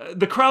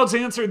 The crowds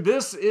answered,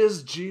 "This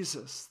is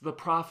Jesus, the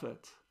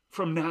prophet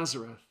from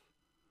Nazareth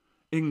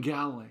in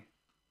Galilee."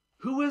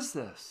 Who is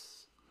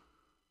this?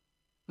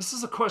 This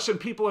is a question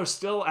people are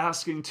still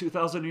asking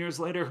 2,000 years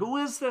later. Who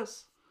is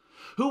this?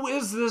 Who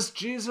is this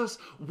Jesus?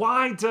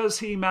 Why does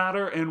he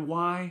matter, and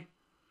why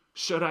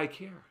should I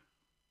care?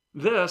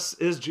 This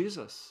is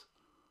Jesus,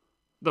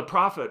 the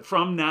prophet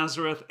from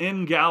Nazareth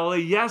in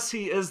Galilee. Yes,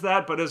 he is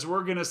that, but as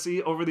we're going to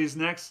see over these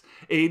next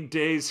 8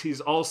 days,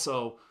 he's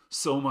also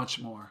so much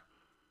more.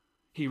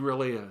 He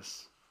really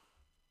is.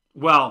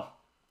 Well,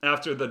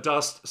 after the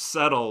dust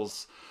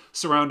settles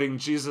surrounding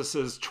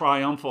Jesus'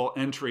 triumphal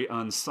entry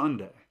on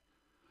Sunday,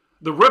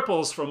 the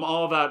ripples from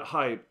all that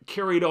hype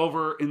carried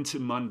over into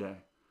Monday.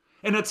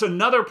 And it's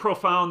another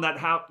profound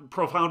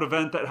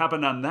event that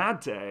happened on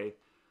that day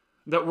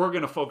that we're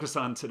going to focus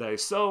on today.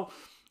 So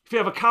if you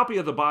have a copy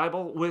of the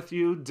Bible with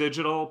you,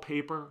 digital,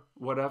 paper,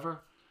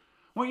 whatever,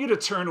 I want you to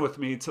turn with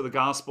me to the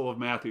Gospel of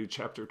Matthew,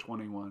 chapter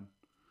 21.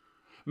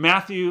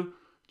 Matthew,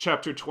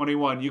 chapter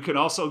 21. You can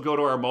also go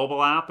to our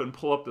mobile app and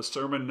pull up the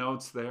sermon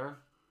notes there.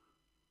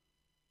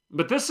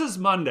 But this is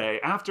Monday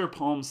after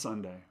Palm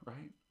Sunday,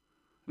 right?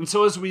 And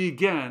so as we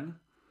begin,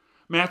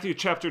 Matthew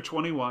chapter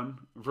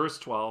 21, verse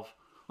 12,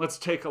 let's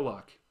take a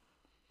look.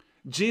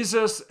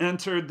 Jesus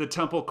entered the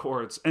temple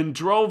courts and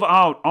drove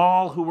out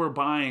all who were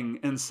buying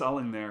and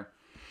selling there.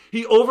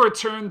 He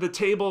overturned the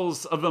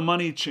tables of the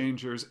money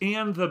changers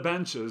and the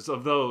benches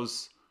of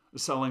those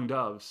selling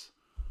doves.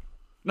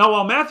 Now,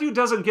 while Matthew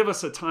doesn't give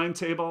us a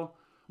timetable,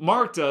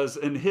 Mark does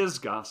in his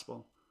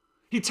gospel.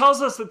 He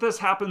tells us that this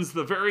happens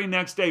the very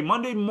next day,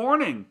 Monday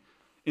morning,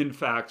 in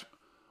fact,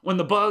 when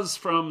the buzz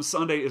from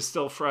Sunday is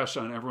still fresh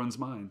on everyone's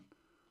mind.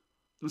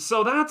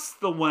 So that's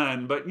the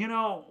when, but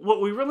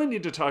what we really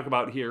need to talk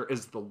about here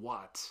is the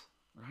what,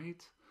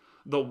 right?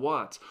 The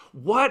what.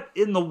 What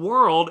in the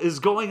world is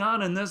going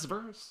on in this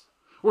verse?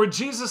 Where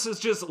Jesus is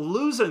just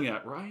losing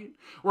it, right?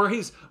 Where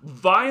he's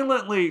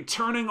violently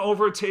turning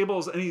over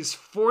tables and he's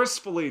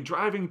forcefully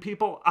driving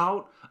people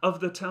out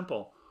of the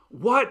temple.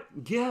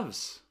 What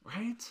gives,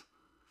 right?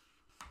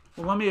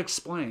 Well, let me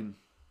explain.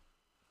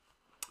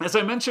 As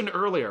I mentioned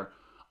earlier,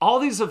 all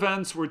these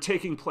events were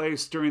taking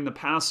place during the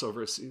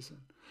Passover season.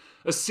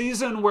 A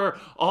season where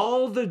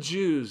all the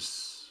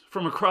Jews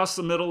from across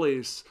the Middle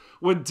East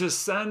would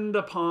descend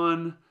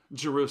upon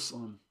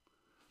Jerusalem.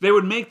 They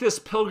would make this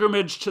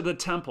pilgrimage to the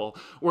temple,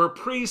 where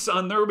priests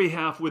on their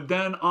behalf would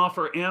then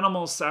offer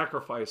animal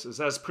sacrifices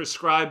as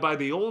prescribed by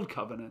the Old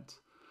Covenant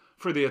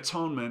for the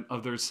atonement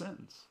of their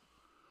sins.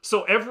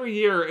 So every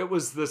year it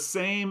was the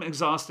same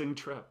exhausting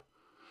trip,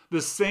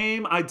 the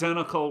same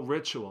identical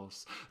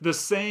rituals, the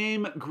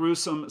same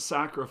gruesome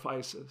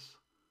sacrifices.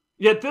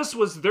 Yet this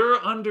was their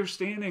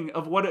understanding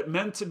of what it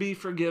meant to be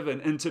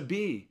forgiven and to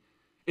be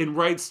in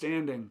right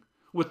standing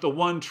with the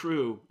one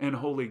true and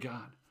holy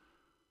God.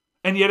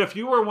 And yet if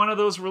you were one of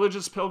those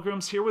religious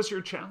pilgrims, here was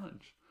your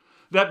challenge.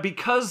 That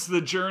because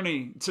the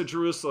journey to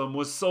Jerusalem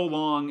was so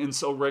long and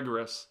so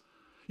rigorous,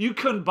 you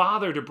couldn't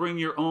bother to bring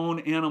your own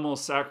animal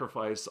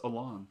sacrifice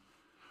along.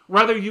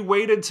 Rather, you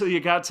waited till you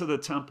got to the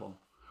temple,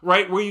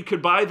 right, where you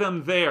could buy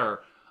them there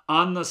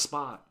on the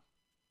spot.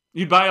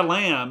 You'd buy a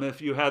lamb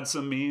if you had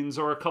some means,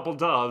 or a couple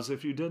doves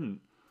if you didn't.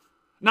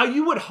 Now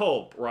you would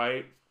hope,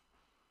 right?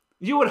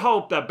 You would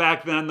hope that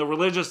back then the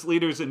religious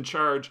leaders in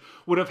charge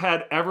would have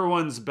had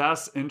everyone's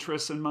best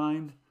interests in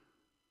mind,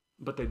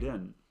 but they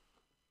didn't.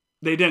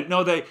 They didn't.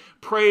 No, they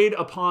preyed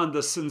upon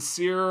the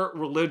sincere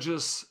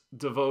religious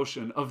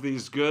devotion of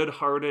these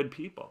good-hearted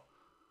people.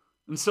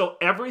 And so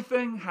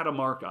everything had a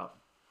markup.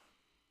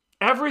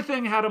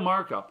 Everything had a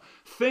markup.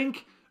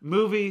 Think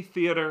movie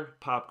theater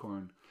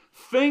popcorn.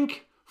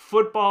 Think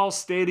football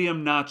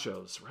stadium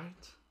nachos,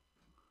 right?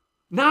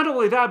 Not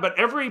only that, but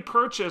every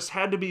purchase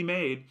had to be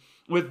made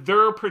with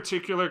their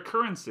particular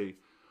currency,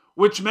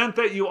 which meant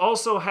that you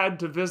also had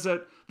to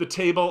visit the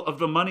table of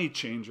the money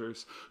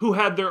changers, who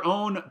had their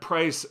own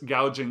price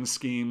gouging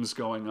schemes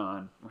going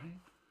on, right?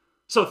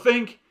 So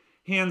think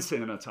hand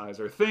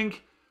sanitizer,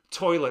 think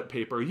toilet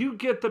paper. You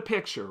get the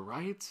picture,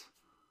 right?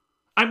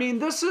 I mean,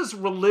 this is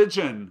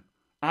religion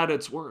at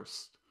its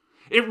worst.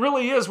 It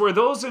really is, where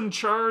those in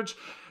charge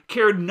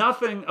cared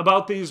nothing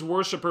about these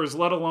worshipers,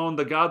 let alone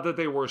the God that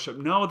they worship.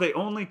 No, they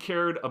only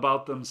cared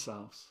about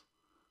themselves.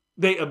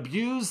 They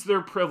abused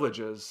their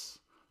privileges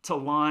to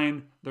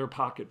line their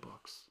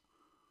pocketbooks.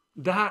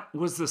 That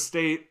was the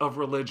state of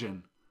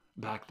religion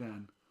back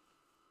then.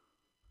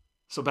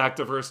 So back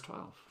to verse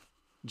 12.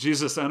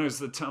 Jesus enters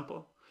the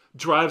temple,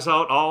 drives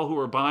out all who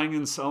are buying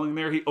and selling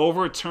there. He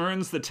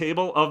overturns the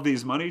table of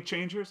these money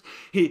changers.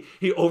 He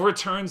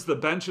overturns the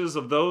benches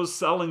of those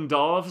selling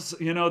doves.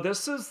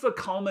 This is the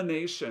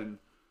culmination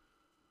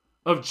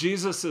of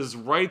Jesus'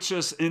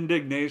 righteous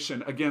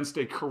indignation against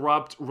a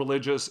corrupt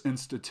religious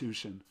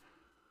institution.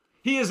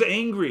 He is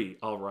angry,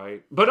 all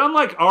right, but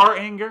unlike our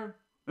anger,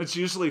 it's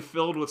usually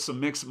filled with some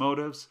mixed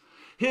motives,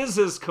 his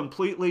is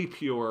completely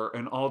pure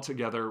and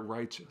altogether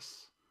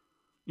righteous.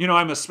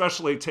 I'm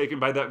especially taken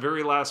by that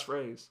very last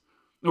phrase,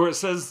 where it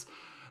says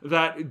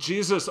that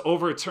Jesus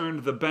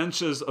overturned the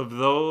benches of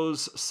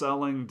those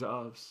selling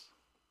doves.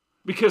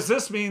 Because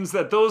this means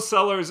that those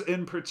sellers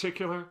in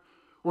particular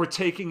were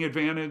taking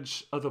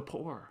advantage of the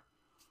poor.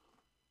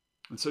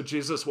 And so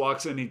Jesus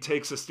walks in, he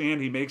takes a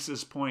stand, he makes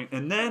his point,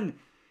 and then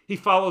he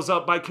follows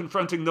up by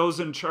confronting those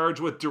in charge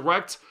with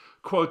direct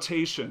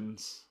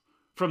quotations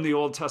from the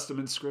Old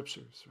Testament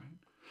scriptures, right?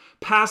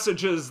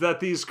 Passages that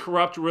these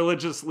corrupt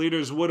religious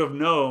leaders would have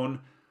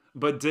known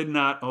but did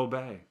not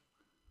obey.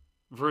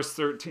 Verse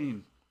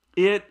 13,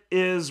 "It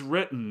is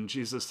written,"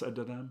 Jesus said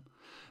to them,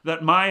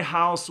 "that my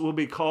house will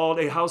be called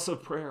a house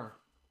of prayer.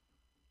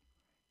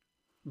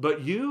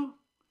 But you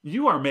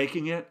are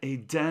making it a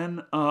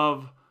den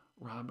of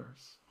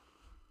robbers."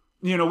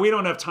 We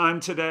don't have time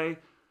today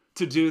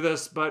to do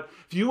this, but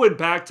if you went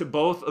back to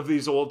both of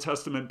these Old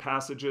Testament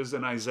passages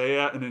in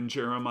Isaiah and in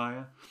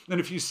Jeremiah, and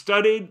if you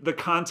studied the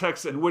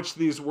context in which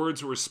these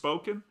words were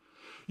spoken,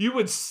 you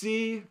would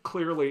see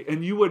clearly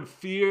and you would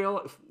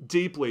feel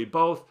deeply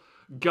both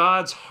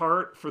God's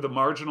heart for the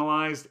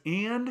marginalized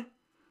and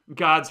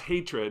God's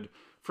hatred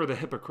for the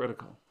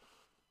hypocritical.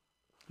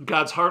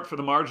 God's heart for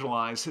the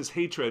marginalized, his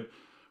hatred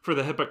for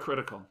the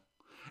hypocritical.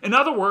 In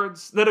other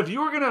words, that if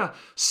you were going to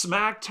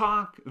smack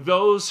talk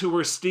those who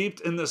were steeped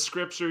in the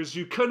scriptures,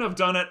 you couldn't have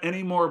done it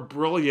any more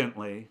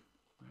brilliantly,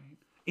 right,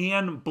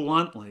 and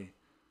bluntly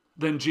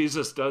than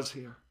Jesus does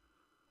here.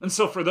 And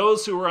so for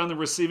those who were on the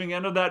receiving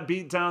end of that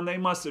beatdown, they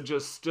must have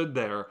just stood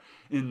there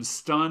in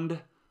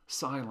stunned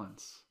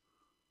silence.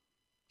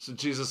 So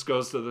Jesus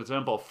goes to the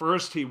temple.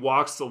 First, he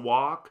walks the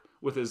walk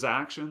with his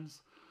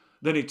actions.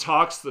 Then he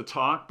talks the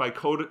talk by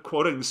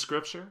quoting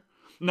scripture.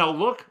 Now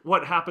look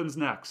what happens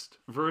next.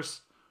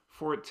 Verse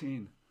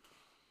 14.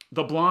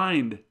 "The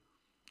blind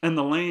and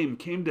the lame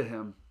came to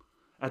him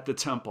at the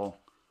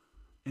temple,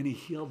 and he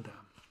healed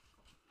them."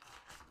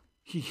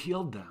 He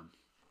healed them.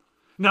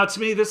 Now, to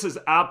me, this is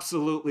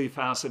absolutely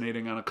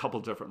fascinating on a couple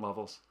different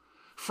levels.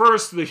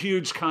 First, the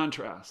huge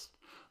contrast.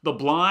 The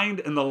blind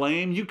and the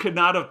lame, you could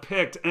not have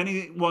picked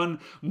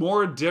anyone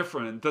more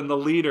different than the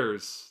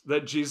leaders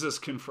that Jesus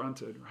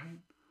confronted, right?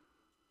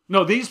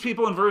 No, these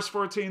people in verse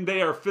 14,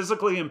 they are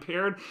physically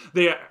impaired,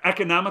 they are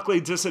economically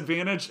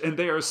disadvantaged, and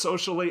they are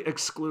socially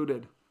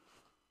excluded.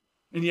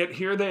 And yet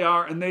here they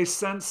are, and they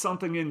sense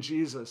something in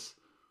Jesus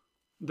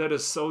that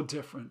is so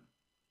different,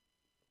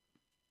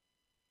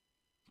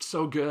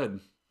 so good,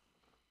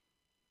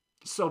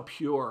 so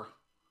pure,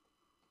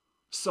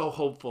 so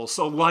hopeful,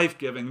 so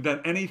life-giving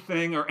than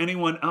anything or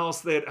anyone else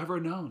they had ever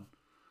known,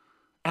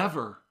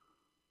 ever.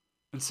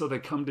 And so they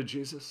come to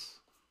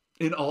Jesus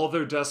in all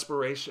their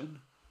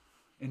desperation,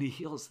 and he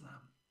heals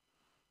them.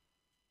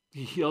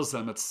 He heals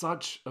them. It's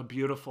such a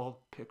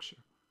beautiful picture.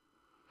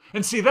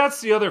 And see,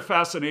 that's the other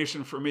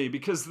fascination for me,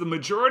 because the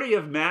majority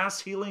of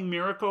mass healing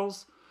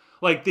miracles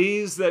like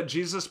these that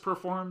Jesus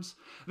performs,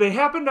 they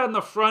happened on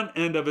the front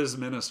end of his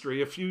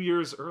ministry a few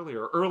years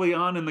earlier, early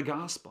on in the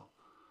gospel.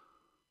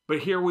 But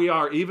here we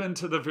are, even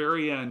to the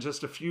very end,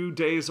 just a few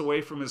days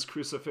away from his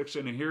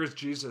crucifixion, and here's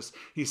Jesus.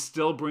 He's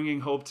still bringing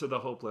hope to the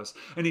hopeless,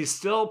 and he's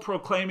still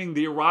proclaiming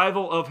the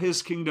arrival of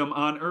his kingdom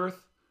on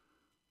earth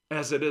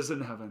as it is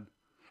in heaven.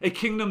 A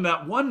kingdom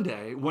that one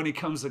day, when he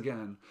comes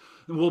again,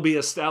 will be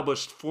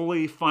established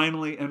fully,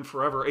 finally, and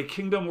forever. A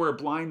kingdom where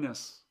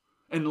blindness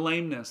and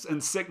lameness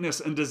and sickness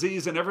and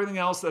disease and everything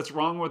else that's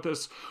wrong with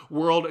this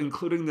world,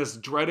 including this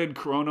dreaded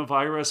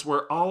coronavirus,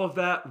 where all of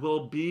that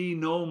will be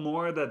no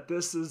more, that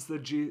this is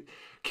the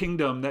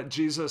kingdom that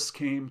Jesus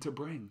came to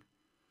bring.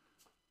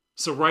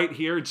 So right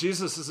here,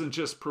 Jesus isn't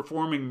just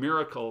performing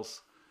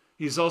miracles.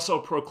 He's also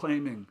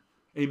proclaiming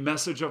a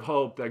message of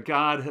hope that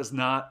God has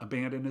not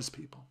abandoned his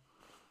people.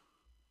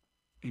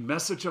 A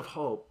message of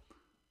hope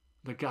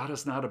that God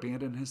has not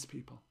abandoned his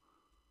people.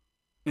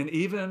 And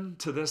even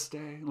to this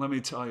day, let me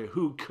tell you,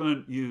 who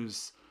couldn't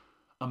use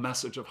a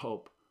message of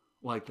hope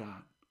like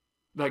that?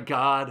 That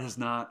God has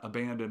not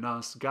abandoned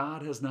us.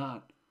 God has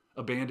not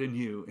abandoned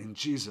you, and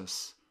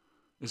Jesus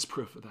is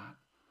proof of that.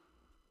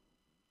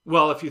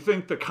 Well, if you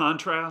think the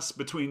contrast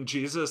between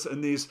Jesus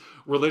and these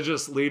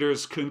religious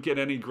leaders couldn't get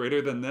any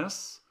greater than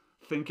this,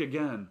 think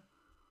again.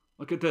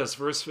 Look at this,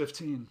 verse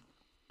 15.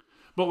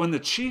 "But when the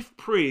chief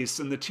priests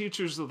and the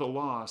teachers of the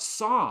law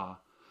saw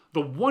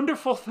the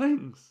wonderful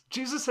things,"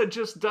 Jesus had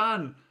just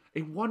done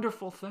a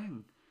wonderful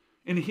thing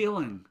in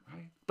healing,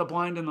 right? The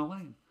blind and the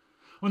lame.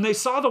 When they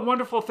saw the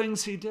wonderful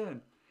things he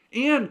did,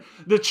 and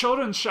the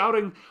children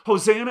shouting,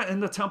 "Hosanna" in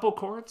the temple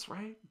courts,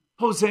 right?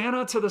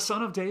 "Hosanna to the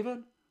Son of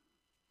David."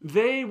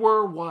 They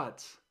were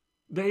what?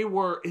 They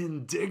were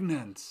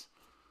indignant,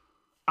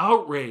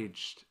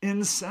 outraged,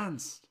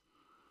 incensed.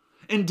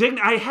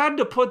 Indignant. I had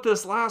to put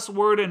this last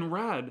word in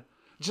red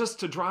just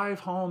to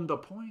drive home the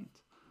point.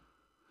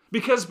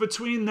 Because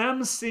between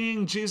them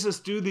seeing Jesus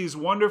do these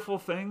wonderful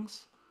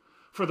things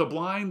for the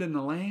blind and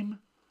the lame,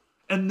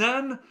 and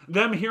then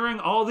them hearing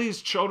all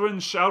these children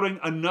shouting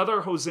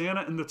another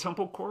Hosanna in the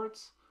temple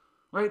courts,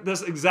 right?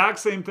 This exact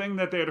same thing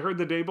that they had heard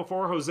the day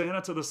before,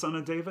 "Hosanna to the Son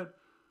of David."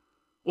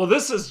 Well,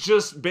 this is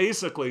just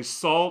basically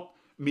salt,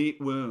 meet,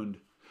 wound.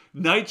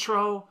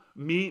 Nitro,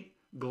 meet,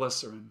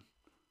 glycerin.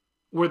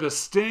 where the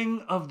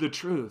sting of the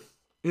truth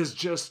is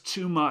just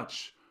too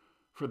much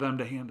for them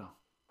to handle.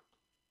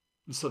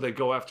 And so they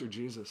go after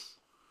Jesus.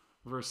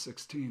 Verse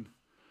 16.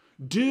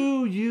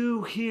 Do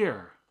you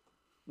hear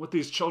what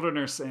these children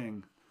are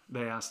saying?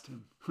 They asked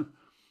him.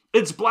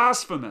 It's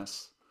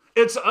blasphemous.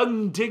 It's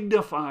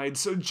undignified.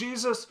 So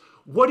Jesus,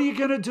 what are you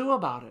going to do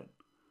about it?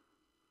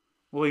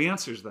 Well, he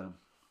answers them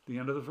at the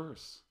end of the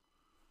verse.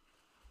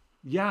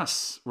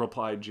 Yes,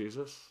 replied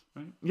Jesus.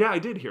 Right? Yeah, I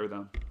did hear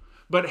them.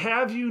 But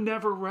have you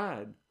never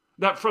read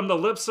that from the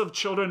lips of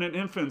children and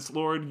infants,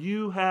 Lord,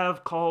 you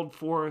have called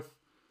forth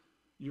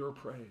your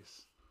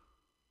praise?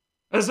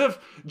 As if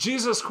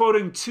Jesus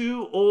quoting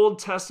 2 Old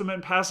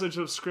Testament passages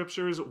of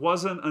scriptures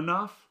wasn't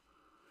enough,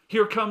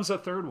 here comes a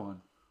third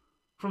one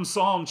from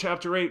Psalm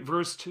chapter 8,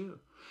 verse 2.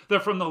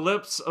 That from the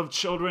lips of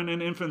children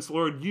and infants,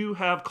 Lord, you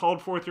have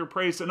called forth your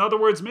praise. In other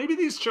words, maybe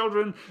these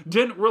children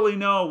didn't really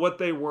know what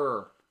they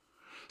were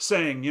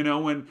saying,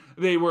 when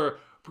they were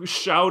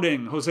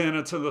shouting,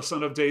 Hosanna to the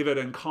Son of David,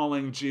 and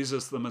calling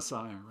Jesus the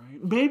Messiah,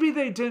 right? Maybe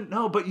they didn't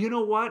know, but you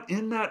know what?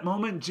 In that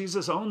moment,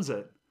 Jesus owns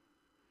it.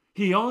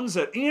 He owns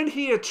it, and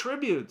he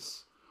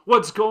attributes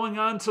what's going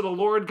on to the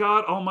Lord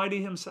God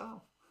Almighty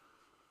himself,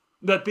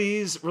 that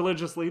these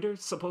religious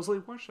leaders supposedly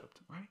worshipped,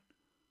 right?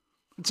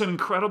 It's an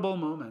incredible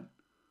moment.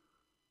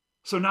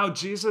 So now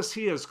Jesus,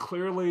 he has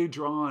clearly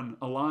drawn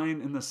a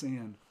line in the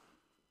sand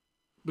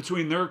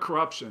between their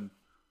corruption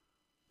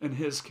and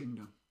his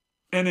kingdom.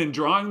 And in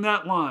drawing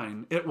that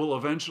line, it will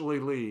eventually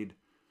lead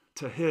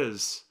to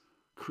his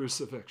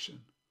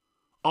crucifixion.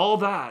 All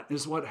that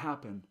is what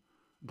happened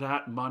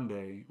that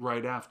Monday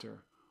right after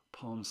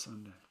Palm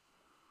Sunday.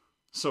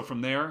 So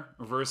from there,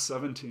 verse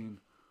 17,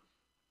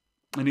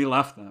 and he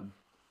left them.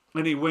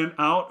 And he went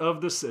out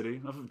of the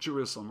city of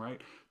Jerusalem, right,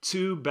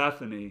 to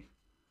Bethany,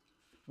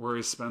 where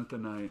he spent the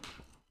night.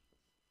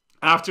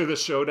 After the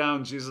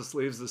showdown, Jesus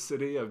leaves the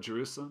city of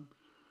Jerusalem,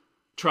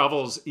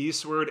 travels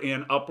eastward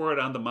and upward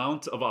on the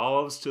Mount of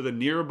Olives to the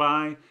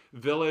nearby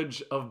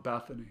village of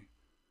Bethany.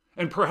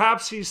 And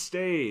perhaps he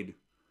stayed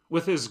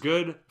with his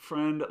good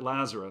friend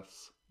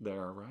Lazarus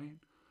there, right?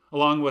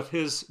 Along with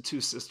his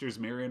 2 sisters,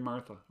 Mary and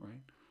Martha,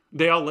 right?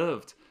 They all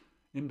lived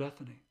in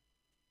Bethany.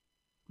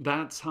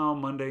 That's how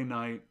Monday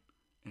night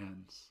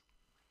ends.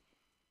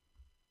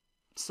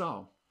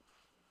 So,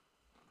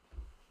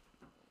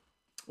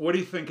 what do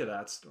you think of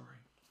that story?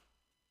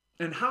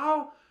 And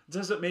how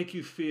does it make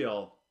you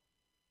feel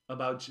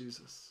about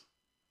Jesus?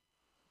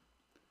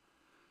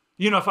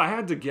 If I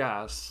had to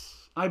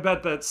guess, I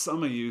bet that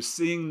some of you,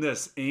 seeing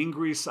this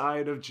angry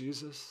side of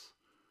Jesus,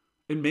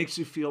 it makes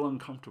you feel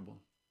uncomfortable.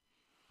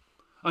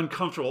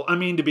 Uncomfortable. I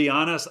mean, to be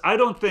honest, I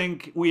don't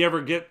think we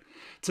ever get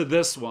to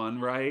this one,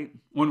 right?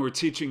 When we're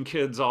teaching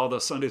kids all the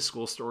Sunday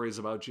school stories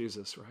about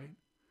Jesus, right?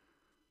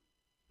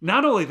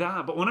 Not only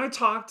that, but when I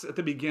talked at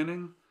the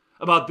beginning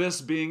about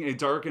this being a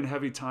dark and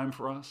heavy time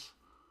for us,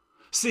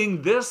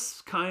 seeing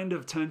this kind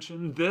of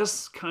tension,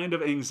 this kind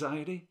of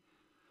anxiety,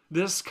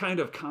 this kind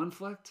of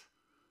conflict,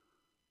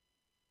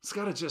 it's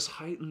got to just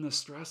heighten the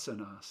stress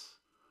in us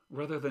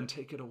rather than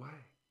take it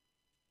away.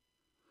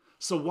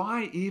 So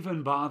why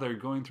even bother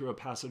going through a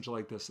passage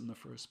like this in the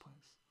first place?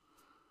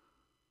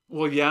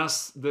 Well,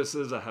 yes, this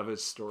is a heavy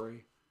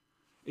story.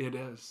 It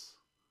is.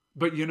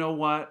 But you know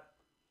what?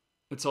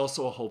 It's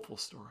also a hopeful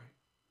story.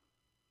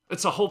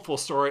 It's a hopeful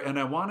story, and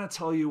I want to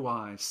tell you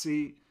why.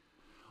 See,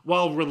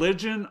 while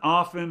religion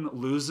often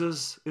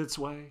loses its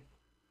way,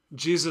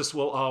 Jesus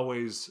will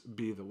always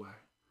be the way.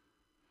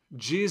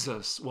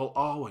 Jesus will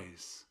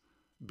always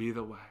be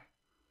the way.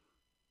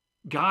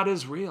 God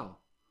is real.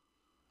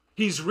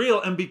 He's real,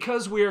 and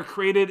because we are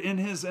created in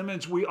his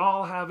image, we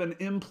all have an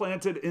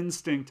implanted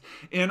instinct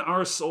in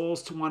our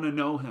souls to want to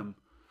know him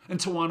and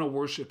to want to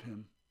worship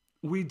him.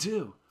 We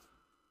do.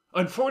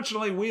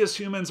 Unfortunately, we as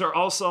humans are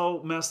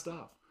also messed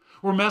up.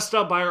 We're messed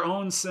up by our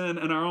own sin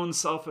and our own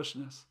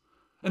selfishness.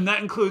 And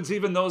that includes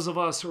even those of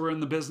us who are in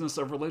the business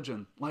of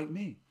religion, like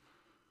me,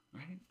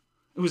 right?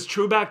 It was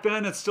true back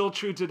then, it's still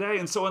true today.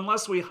 And so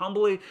unless we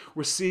humbly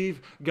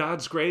receive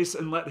God's grace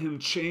and let him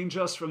change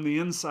us from the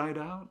inside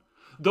out,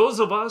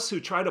 those of us who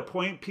try to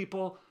point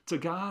people to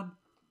God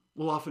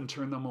will often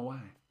turn them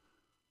away.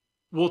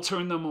 We'll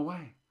turn them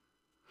away.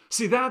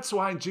 See, that's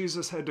why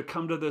Jesus had to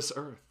come to this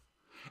earth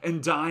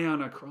and die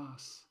on a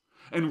cross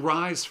and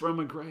rise from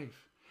a grave.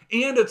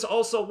 And it's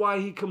also why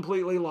he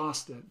completely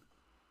lost it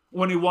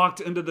when he walked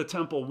into the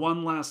temple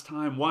one last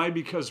time. Why?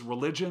 Because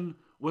religion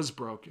was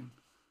broken.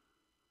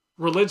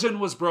 Religion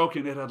was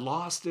broken. It had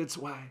lost its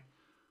way.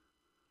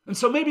 And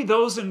so maybe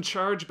those in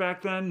charge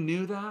back then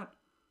knew that,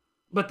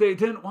 but they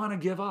didn't want to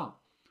give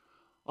up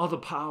all the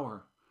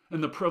power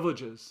and the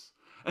privileges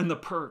and the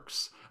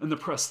perks and the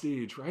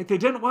prestige, right? They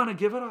didn't want to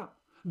give it up.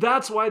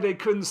 That's why they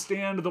couldn't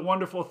stand the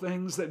wonderful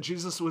things that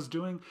Jesus was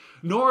doing,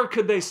 nor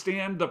could they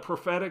stand the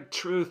prophetic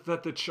truth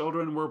that the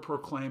children were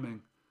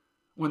proclaiming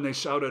when they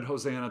shouted,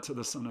 Hosanna to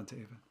the Son of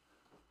David.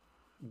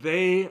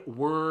 They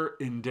were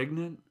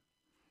indignant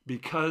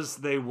because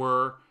they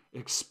were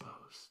exposed.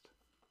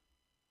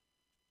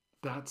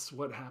 That's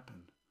what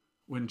happened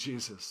when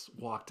Jesus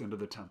walked into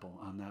the temple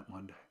on that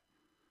Monday.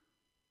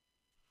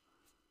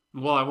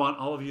 Well, I want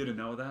all of you to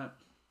know that.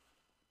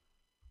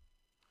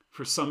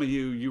 For some of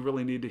you, you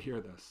really need to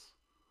hear this.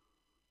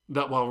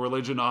 That while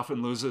religion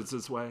often loses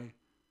its way,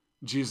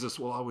 Jesus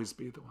will always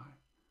be the way.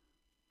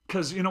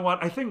 Because you know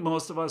what? I think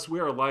most of us,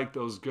 we are like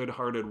those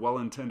good-hearted,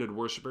 well-intended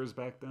worshipers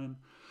back then.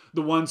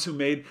 The ones who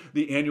made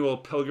the annual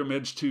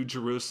pilgrimage to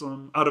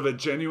Jerusalem out of a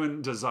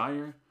genuine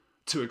desire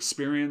to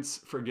experience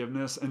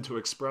forgiveness and to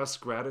express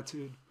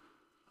gratitude.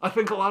 I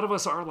think a lot of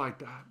us are like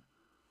that.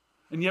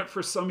 And yet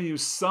for some of you,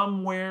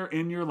 somewhere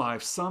in your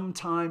life,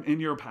 sometime in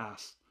your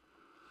past,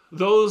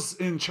 those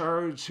in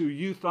charge who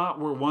you thought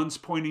were once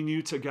pointing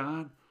you to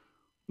God,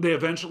 they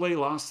eventually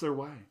lost their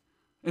way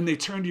and they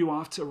turned you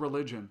off to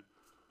religion.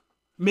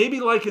 Maybe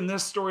like in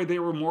this story, they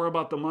were more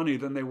about the money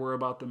than they were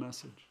about the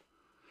message.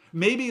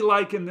 Maybe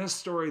like in this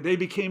story, they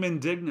became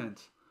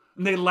indignant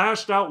and they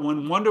lashed out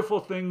when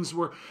wonderful things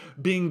were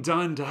being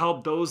done to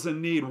help those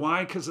in need.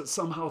 Why? Because it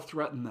somehow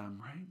threatened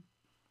them, right?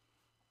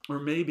 Or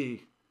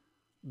maybe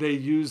they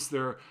used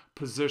their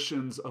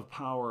positions of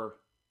power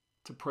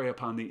to prey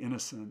upon the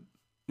innocent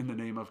in the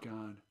name of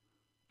God.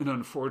 And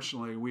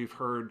unfortunately, we've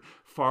heard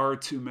far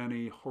too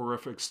many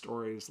horrific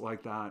stories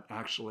like that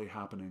actually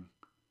happening,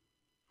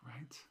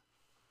 right?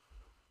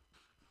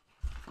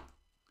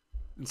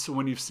 And so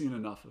when you've seen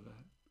enough of it,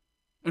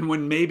 and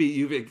when maybe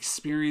you've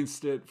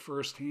experienced it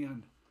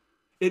firsthand,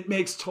 it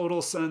makes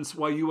total sense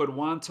why you would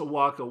want to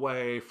walk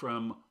away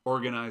from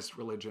organized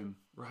religion,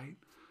 right?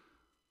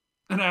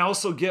 And I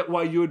also get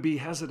why you would be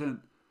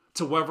hesitant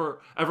to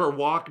ever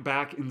walk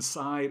back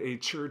inside a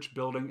church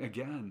building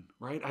again,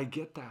 right? I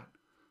get that.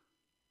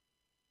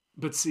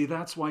 But see,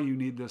 that's why you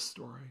need this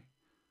story.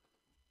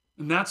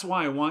 And that's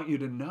why I want you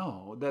to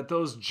know that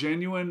those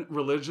genuine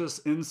religious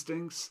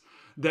instincts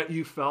that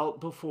you felt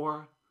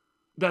before,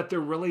 that they're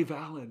really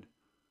valid.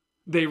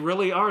 They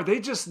really are. They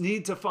just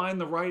need to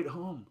find the right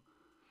home.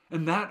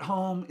 And that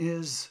home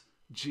is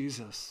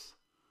Jesus.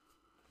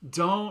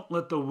 Don't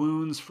let the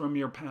wounds from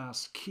your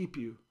past keep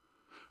you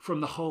from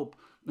the hope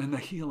and the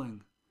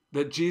healing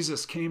that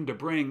Jesus came to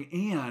bring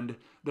and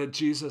that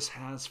Jesus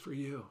has for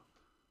you.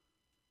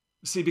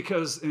 See,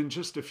 because in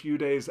just a few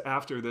days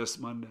after this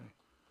Monday,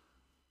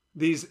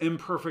 these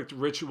imperfect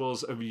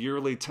rituals of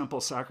yearly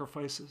temple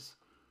sacrifices,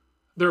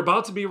 they're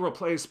about to be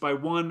replaced by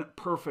one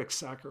perfect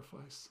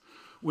sacrifice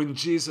when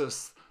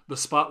Jesus, the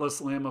spotless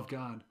Lamb of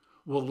God,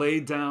 will lay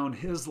down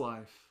his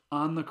life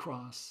on the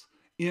cross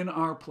in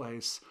our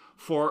place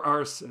for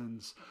our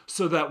sins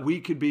so that we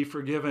could be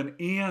forgiven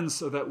and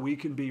so that we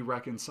can be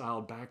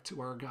reconciled back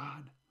to our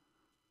God.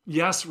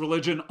 Yes,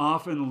 religion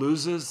often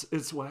loses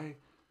its way,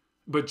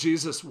 but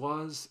Jesus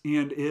was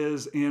and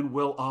is and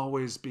will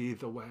always be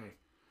the way.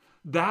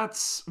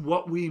 That's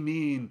what we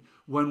mean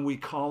when we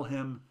call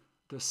him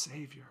the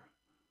Savior.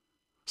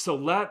 So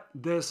let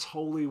this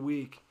Holy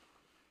Week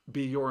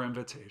be your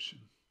invitation.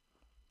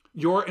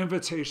 Your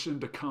invitation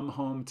to come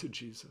home to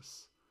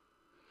Jesus.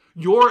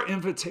 Your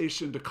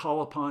invitation to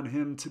call upon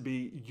him to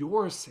be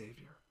your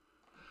Savior.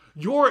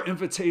 Your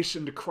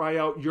invitation to cry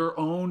out your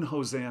own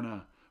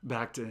Hosanna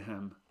back to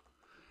him.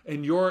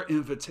 And your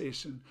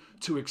invitation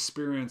to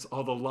experience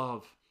all the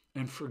love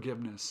and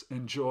forgiveness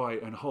and joy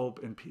and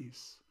hope and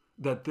peace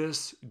that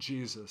this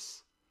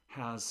Jesus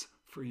has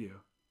for you.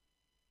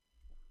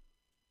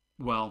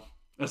 Well,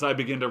 as I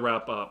begin to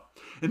wrap up,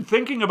 in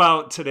thinking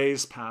about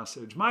today's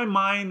passage, my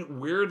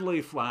mind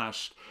weirdly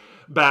flashed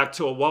back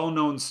to a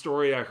well-known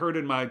story I heard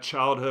in my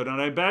childhood,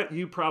 and I bet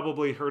you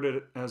probably heard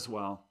it as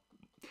well.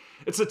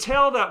 It's a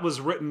tale that was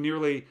written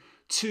nearly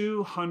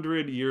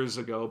 200 years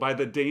ago by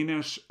the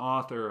Danish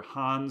author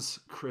Hans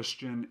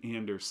Christian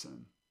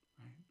Andersen.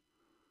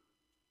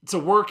 It's a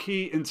work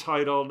he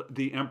entitled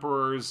The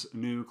Emperor's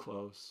New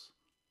Clothes.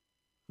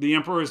 The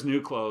Emperor's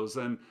New Clothes.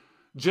 And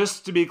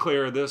just to be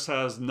clear, this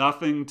has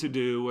nothing to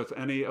do with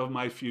any of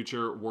my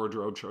future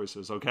wardrobe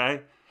choices,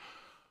 okay?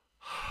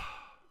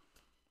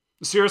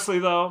 Seriously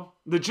though,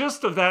 the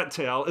gist of that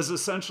tale is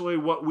essentially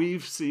what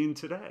we've seen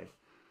today.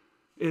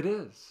 It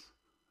is.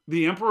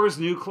 The Emperor's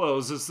New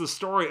Clothes is the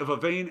story of a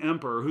vain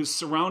emperor who's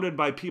surrounded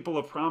by people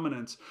of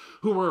prominence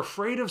who were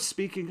afraid of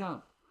speaking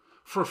up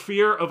for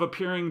fear of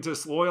appearing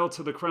disloyal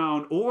to the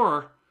crown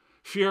or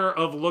fear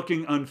of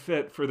looking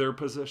unfit for their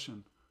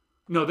position.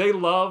 No, they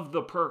loved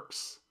the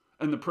perks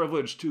and the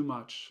privilege too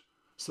much,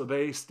 so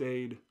they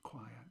stayed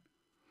quiet.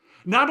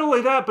 Not only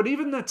that, but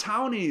even the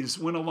townies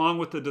went along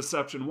with the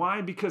deception.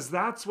 Why? Because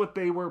that's what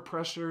they were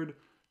pressured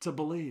to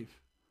believe.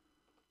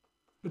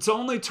 It's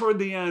only toward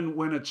the end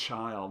when a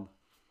child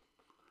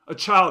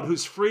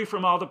who's free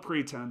from all the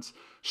pretense,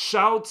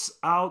 shouts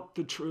out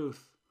the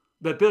truth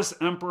that this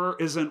emperor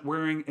isn't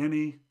wearing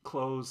any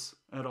clothes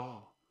at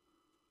all.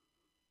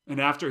 And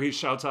after he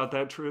shouts out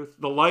that truth,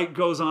 the light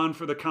goes on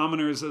for the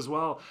commoners as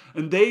well.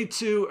 And they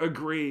too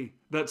agree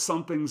that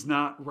something's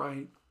not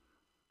right.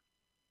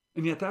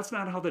 And yet that's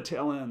not how the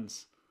tale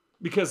ends.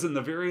 Because in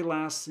the very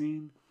last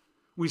scene,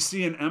 we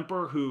see an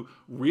emperor who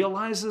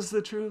realizes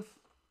the truth,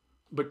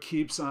 but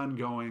keeps on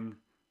going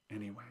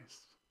anyways.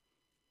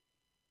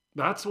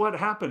 That's what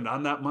happened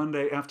on that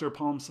Monday after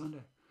Palm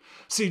Sunday.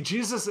 See,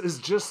 Jesus is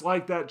just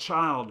like that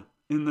child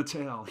in the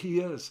tale. He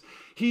is.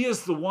 He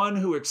is the one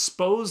who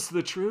exposed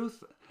the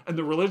truth, and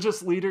the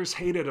religious leaders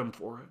hated him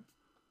for it.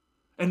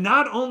 And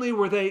not only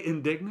were they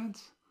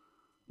indignant,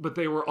 but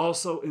they were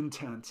also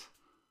intent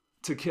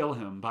to kill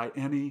him by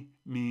any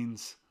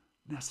means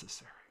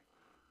necessary.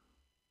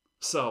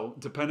 So,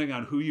 depending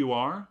on who you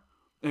are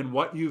and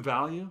what you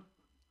value,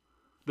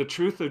 the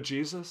truth of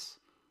Jesus,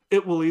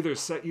 it will either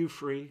set you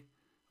free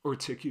or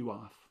tick you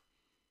off.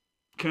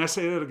 Can I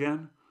say that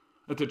again?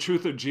 That the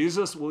truth of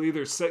Jesus will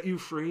either set you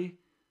free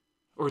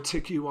or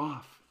tick you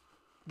off.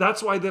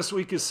 That's why this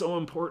week is so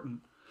important.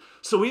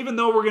 So even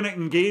though we're going to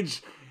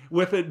engage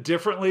with it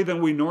differently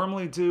than we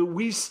normally do,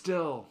 we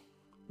still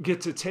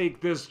get to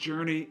take this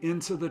journey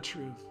into the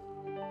truth.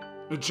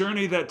 A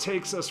journey that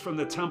takes us from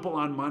the temple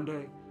on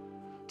Monday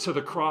to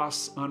the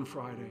cross on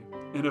Friday,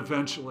 and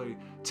eventually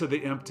to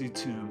the empty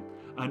tomb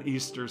on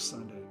Easter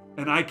Sunday.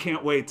 And I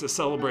can't wait to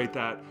celebrate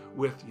that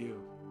with you.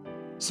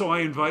 So I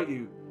invite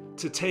you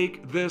to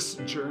take this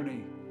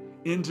journey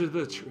into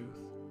the truth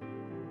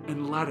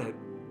and let it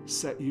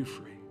set you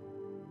free.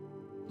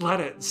 Let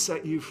it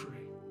set you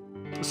free.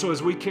 So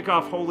as we kick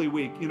off Holy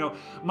Week,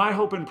 my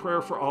hope and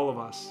prayer for all of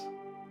us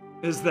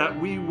is that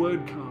we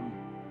would come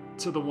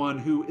to the one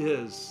who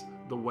is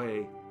the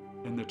way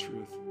and the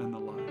truth and the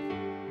life.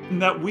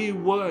 And that we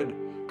would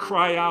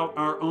cry out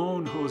our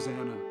own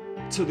Hosanna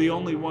to the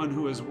only one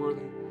who is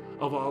worthy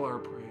of all our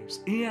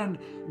praise. And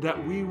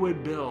that we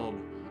would build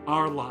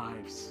our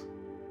lives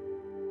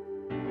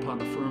upon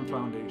the firm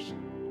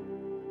foundation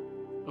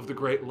of the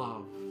great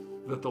love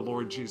that the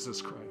Lord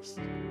Jesus Christ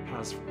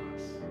has for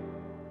us.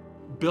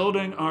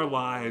 Building our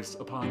lives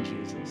upon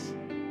Jesus,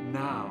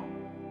 now,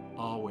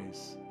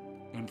 always,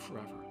 and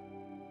forever.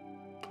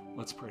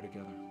 Let's pray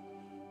together.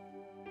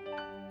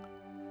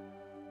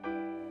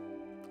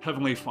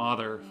 Heavenly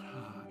Father,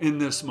 in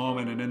this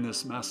moment and in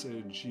this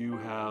message, you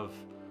have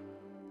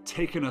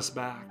taken us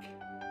back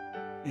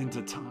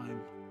into time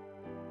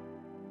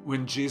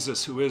when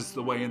Jesus, who is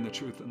the way and the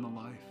truth and the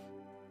life,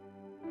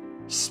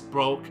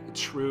 spoke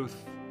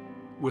truth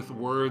with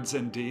words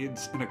and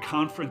deeds in a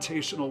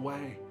confrontational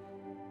way,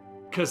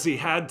 because he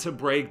had to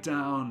break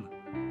down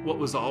what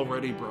was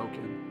already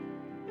broken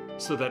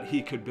so that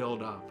he could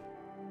build up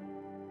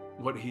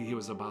what he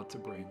was about to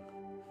bring,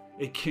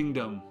 a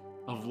kingdom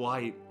of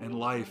light and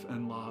life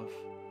and love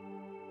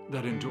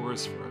that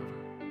endures forever.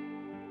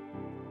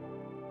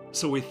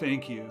 So we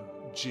thank you,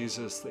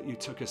 Jesus, that you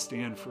took a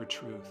stand for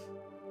truth,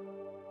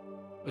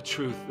 a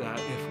truth that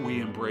if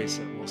we embrace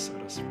it will set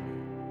us free.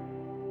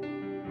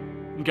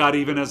 And God,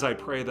 even as I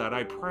pray that,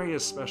 I pray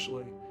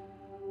especially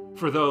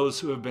for those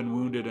who have been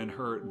wounded and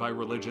hurt by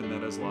religion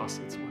that has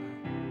lost its way.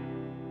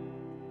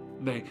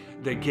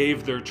 They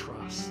gave their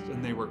trust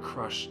and they were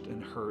crushed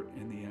and hurt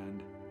in the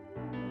end.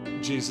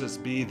 Jesus,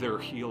 be their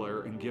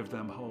healer and give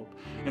them hope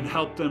and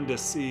help them to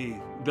see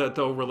that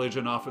though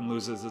religion often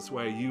loses its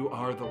way, you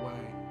are the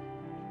way,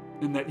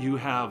 and that you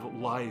have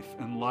life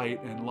and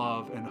light and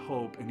love and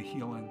hope and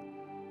healing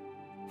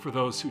for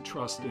those who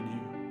trust in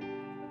you,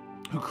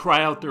 who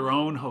cry out their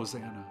own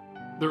Hosanna,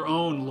 their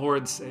own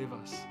Lord save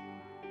us,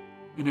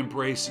 and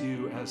embrace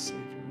you as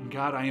Savior. And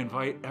God, I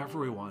invite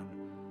everyone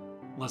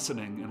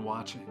listening and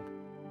watching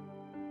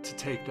to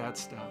take that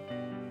step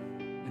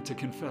and to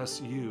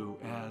confess you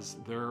as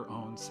their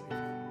own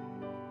Savior.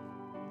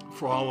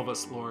 For all of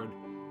us, Lord,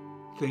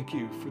 thank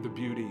you for the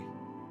beauty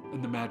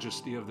and the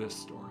majesty of this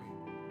story.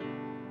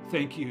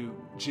 Thank you,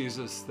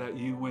 Jesus, that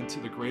you went to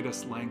the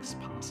greatest lengths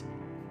possible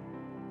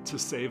to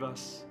save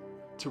us,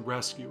 to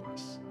rescue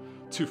us,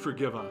 to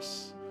forgive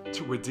us,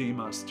 to redeem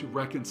us, to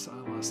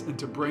reconcile us, and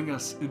to bring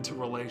us into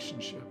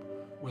relationship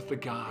with the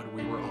God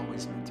we were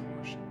always meant to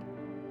worship.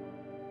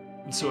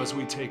 And so as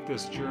we take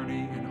this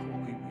journey in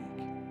Holy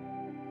Week,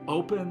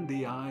 open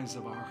the eyes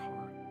of our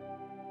heart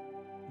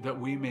that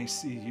we may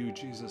see you,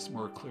 Jesus,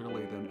 more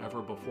clearly than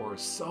ever before,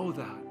 so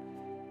that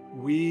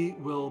we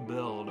will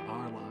build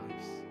our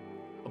lives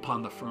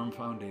upon the firm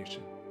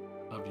foundation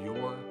of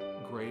your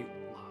great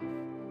love.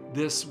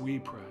 This we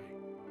pray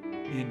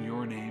in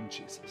your name,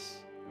 Jesus.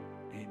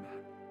 Amen.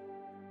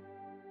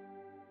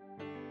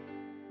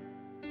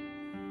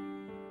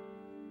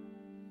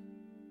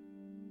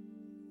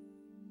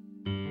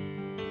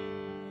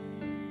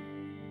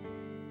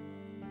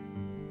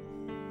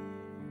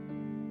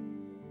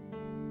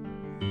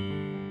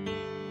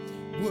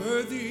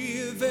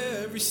 Worthy of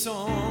every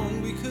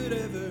song we could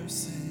ever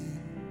sing,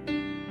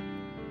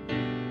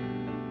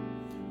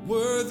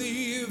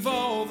 worthy of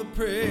all the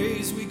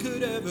praise we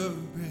could ever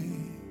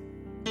bring,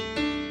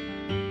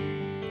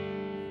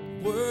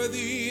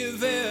 worthy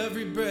of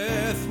every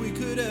breath we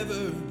could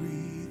ever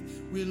breathe.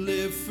 We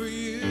live for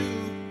you,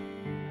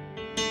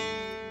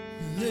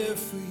 we live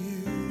for you.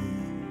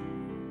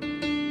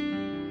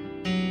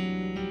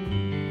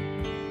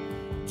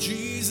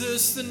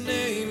 Jesus, the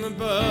name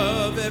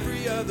above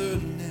every other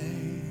name.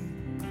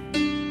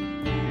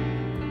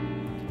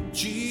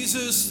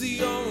 Jesus,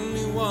 the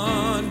only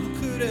one who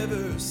could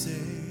ever save.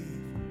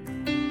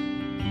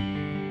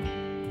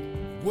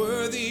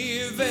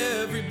 worthy of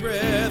every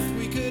breath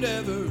we could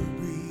ever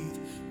breathe.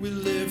 We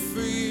live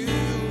for you.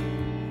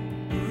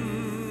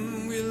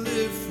 We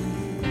live for you.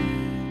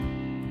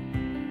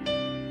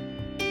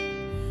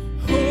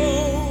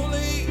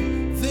 Holy,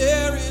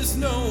 there is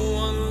no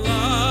one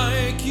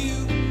like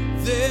you.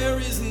 There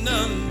is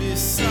none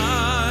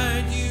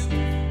beside you.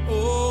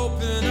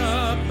 Open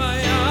up my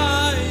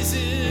eyes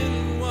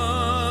in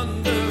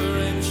wonder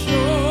and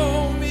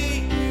show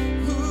me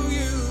who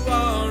you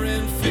are,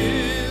 and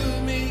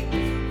fill me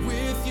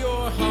with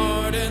your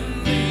heart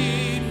and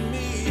lead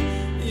me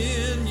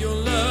in your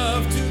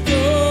love to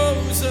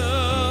those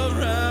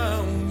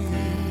around me.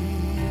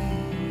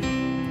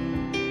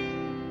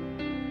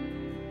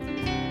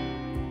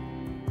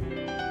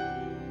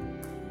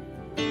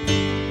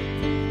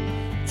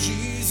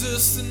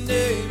 Jesus, the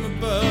name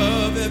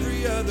above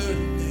every other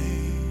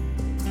name.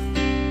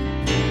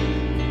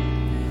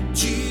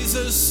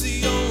 Jesus,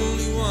 the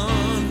only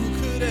one who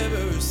could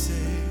ever save.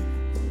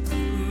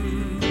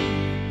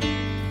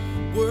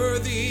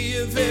 Worthy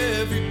of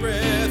every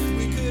breath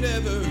we could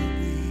ever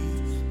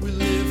breathe. We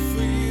live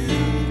for you.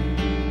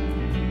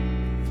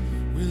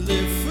 We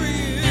live for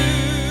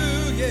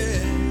you,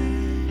 yeah.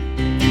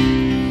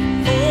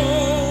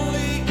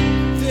 Holy,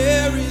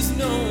 there is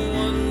no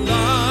one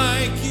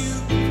like you.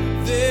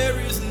 There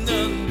is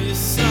none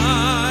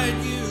beside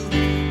you.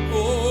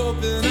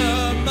 Open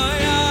up my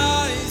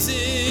eyes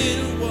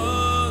in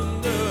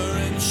wonder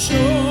and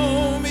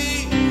show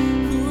me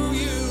who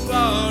you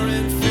are,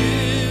 and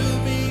fill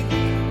me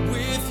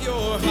with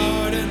your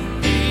heart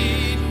and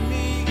lead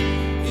me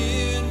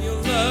in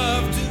your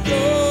love to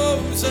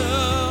those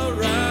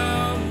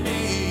around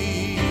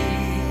me.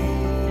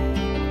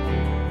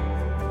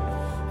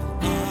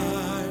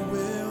 I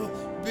will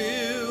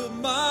build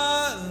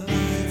my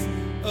life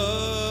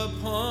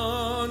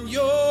upon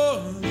your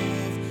love.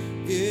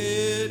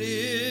 It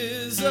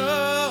is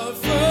a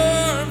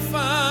firm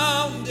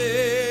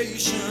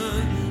foundation.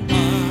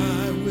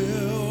 I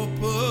will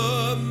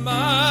put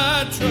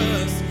my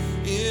trust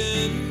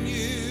in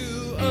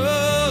you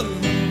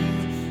alone,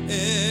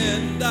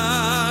 and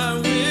I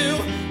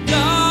will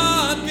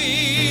not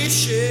be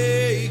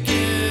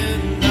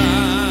shaken.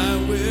 I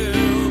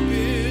will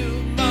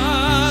build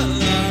my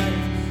life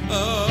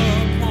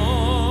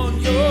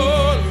upon your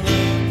love.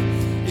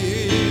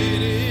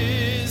 It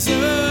is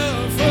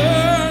a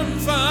firm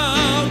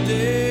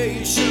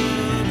foundation,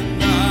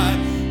 and I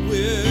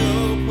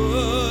will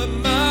put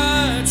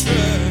my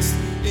trust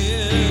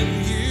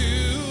in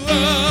you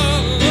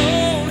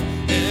alone,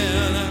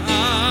 and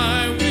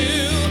I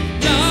will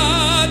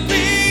not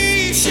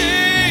be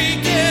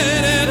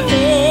shaken. And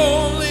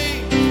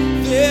holy,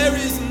 there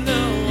is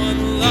no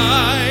one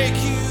like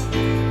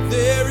you.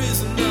 There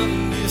is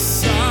none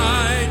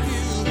beside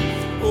you.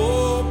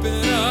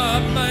 Open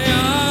up my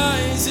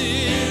eyes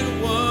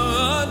in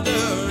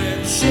wonder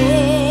and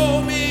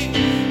show me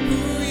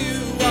who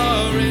you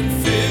are, and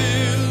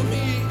fill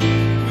me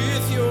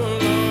with your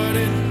Lord,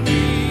 and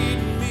lead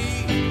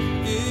me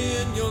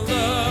in your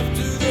love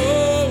to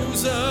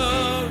those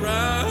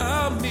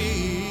around me.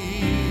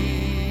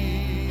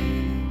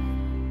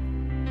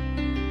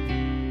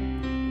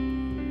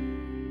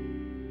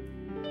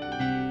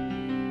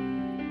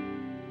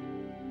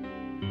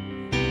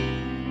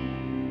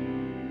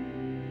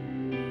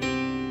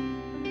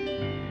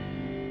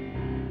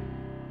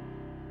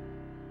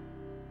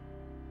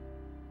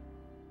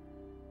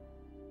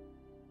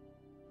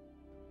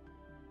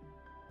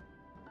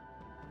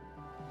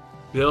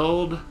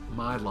 Build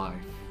my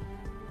life.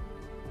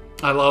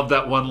 I love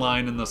that one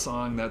line in the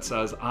song that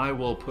says, I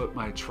will put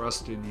my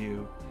trust in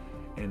you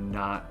and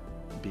not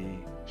be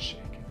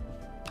shaken.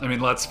 I mean,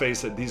 let's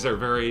face it, these are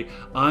very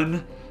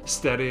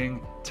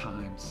unsteadying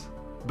times.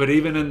 But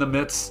even in the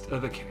midst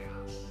of the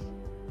chaos,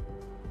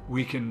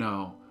 we can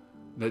know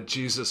that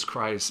Jesus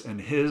Christ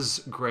and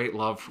his great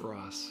love for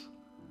us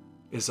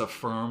is a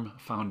firm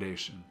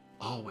foundation.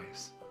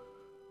 Always.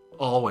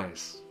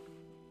 Always.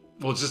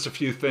 Well, just a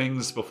few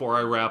things before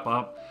I wrap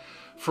up.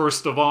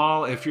 First of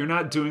all, if you're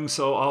not doing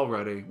so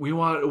already,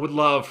 would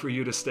love for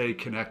you to stay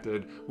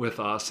connected with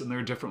us, and there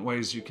are different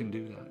ways you can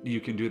do that.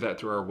 You can do that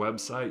through our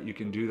website, you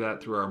can do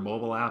that through our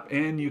mobile app,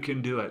 and you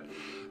can do it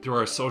through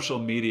our social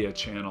media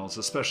channels,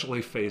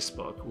 especially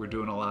Facebook. We're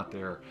doing a lot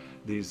there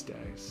these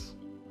days.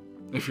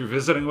 If you're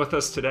visiting with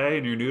us today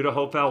and you're new to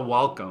Hopevale,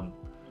 welcome.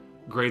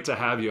 Great to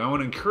have you. I want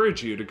to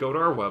encourage you to go to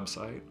our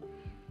website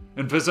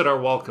and visit our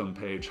welcome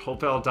page,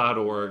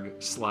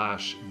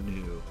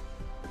 hopevale.org/new.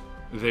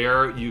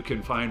 There you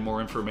can find more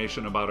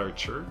information about our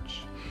church.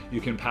 You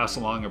can pass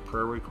along a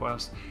prayer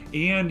request,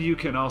 and you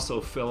can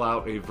also fill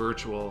out a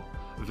virtual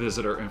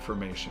visitor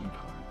information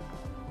card.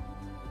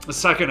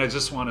 Second, I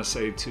just want to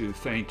say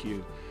thank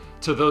you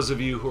to those of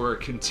you who are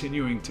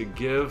continuing to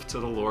give to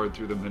the Lord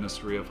through the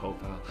ministry of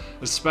Hopevale,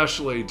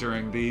 especially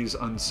during these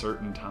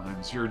uncertain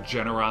times. Your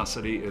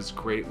generosity is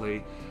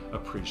greatly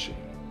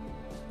appreciated.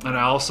 And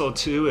I also,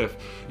 if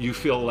you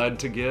feel led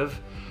to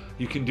give,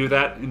 you can do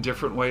that in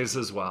different ways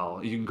as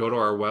well. You can go to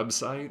our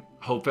website,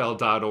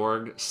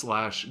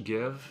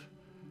 hopevale.org/give.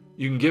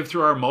 You can give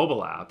through our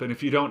mobile app. And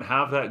if you don't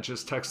have that,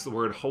 just text the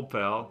word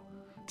Hopevale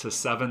to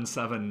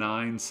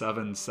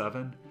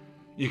 77977.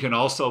 You can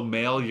also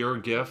mail your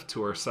gift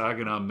to our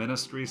Saginaw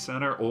Ministry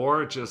Center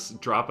or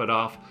just drop it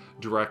off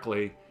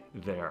directly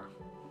there.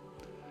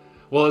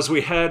 Well, as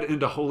we head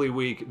into Holy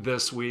Week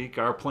this week,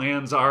 our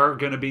plans are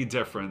going to be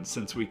different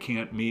since we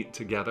can't meet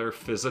together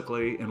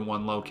physically in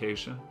one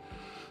location.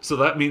 So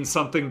that means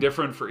something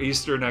different for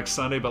Easter next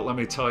Sunday, but let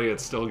me tell you,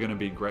 it's still going to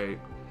be great.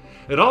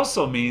 It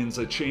also means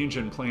a change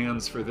in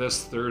plans for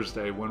this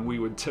Thursday when we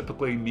would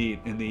typically meet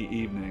in the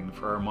evening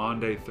for our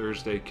Maundy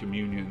Thursday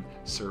communion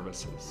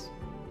services.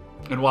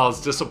 And while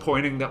it's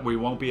disappointing that we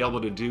won't be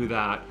able to do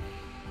that,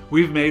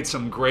 we've made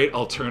some great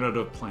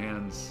alternative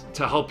plans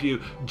to help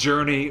you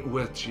journey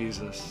with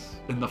Jesus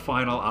in the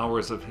final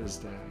hours of his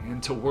day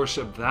and to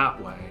worship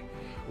that way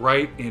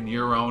right in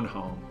your own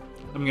home.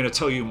 I'm going to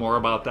tell you more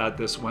about that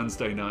this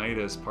Wednesday night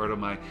as part of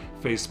my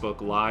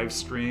Facebook live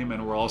stream,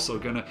 and we're also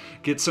going to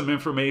get some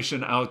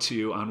information out to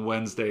you on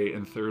Wednesday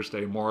and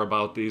Thursday more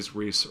about these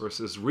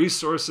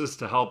resources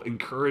to help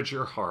encourage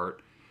your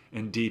heart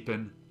and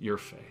deepen your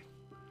faith.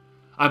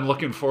 I'm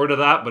looking forward to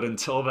that, but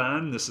until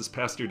then, this is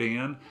Pastor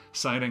Dan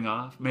signing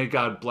off. May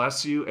God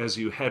bless you as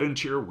you head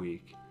into your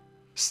week.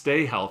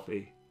 Stay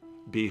healthy,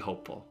 be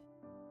hopeful.